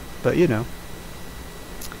 but you know.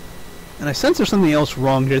 And I sense there's something else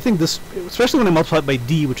wrong here. I think this, especially when I multiply it by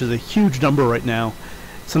d, which is a huge number right now.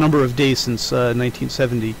 It's the number of days since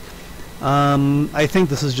 1970. I think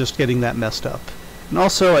this is just getting that messed up. And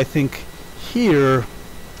also, I think here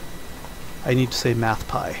I need to say math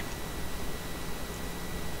pi.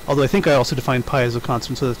 Although I think I also defined pi as a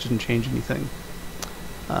constant, so that didn't change anything.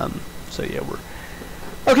 So yeah, we're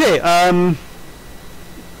okay.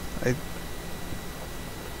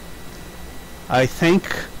 I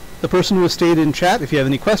thank the person who has stayed in chat. If you have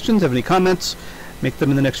any questions, have any comments, make them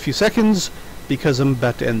in the next few seconds, because I'm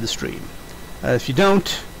about to end the stream. If you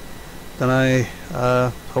don't, then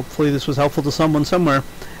hopefully this was helpful to someone somewhere,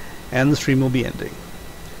 and the stream will be ending.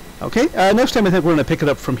 Okay, next time I think we're going to pick it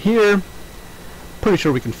up from here. Pretty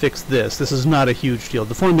sure we can fix this. This is not a huge deal.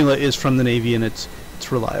 The formula is from the Navy, and it's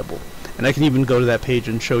reliable. And I can even go to that page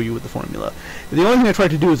and show you with the formula. The only thing I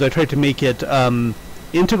tried to do is I tried to make it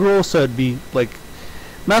integral, so it'd be like...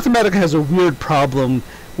 Mathematica has a weird problem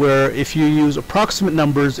where if you use approximate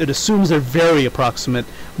numbers, it assumes they're very approximate,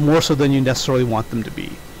 more so than you necessarily want them to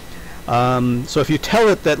be. So if you tell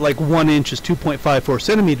it that like 1 inch is 2.54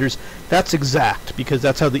 centimeters, that's exact, because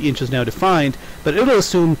that's how the inch is now defined, but it'll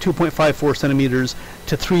assume 2.54 centimeters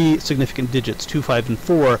to 3 significant digits, 2, 5, and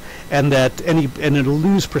 4, and it'll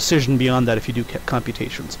lose precision beyond that if you do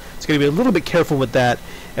computations. It's going to be a little bit careful with that,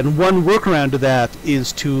 and one workaround to that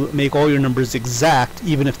is to make all your numbers exact,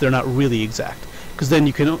 even if they're not really exact, because then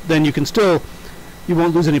you can still, you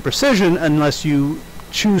won't lose any precision unless you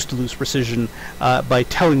choose to lose precision by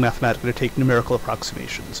telling Mathematica to take numerical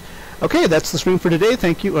approximations. Okay, that's the stream for today.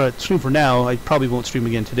 Thank you. Stream for now. I probably won't stream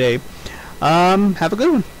again today. Have a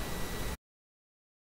good one.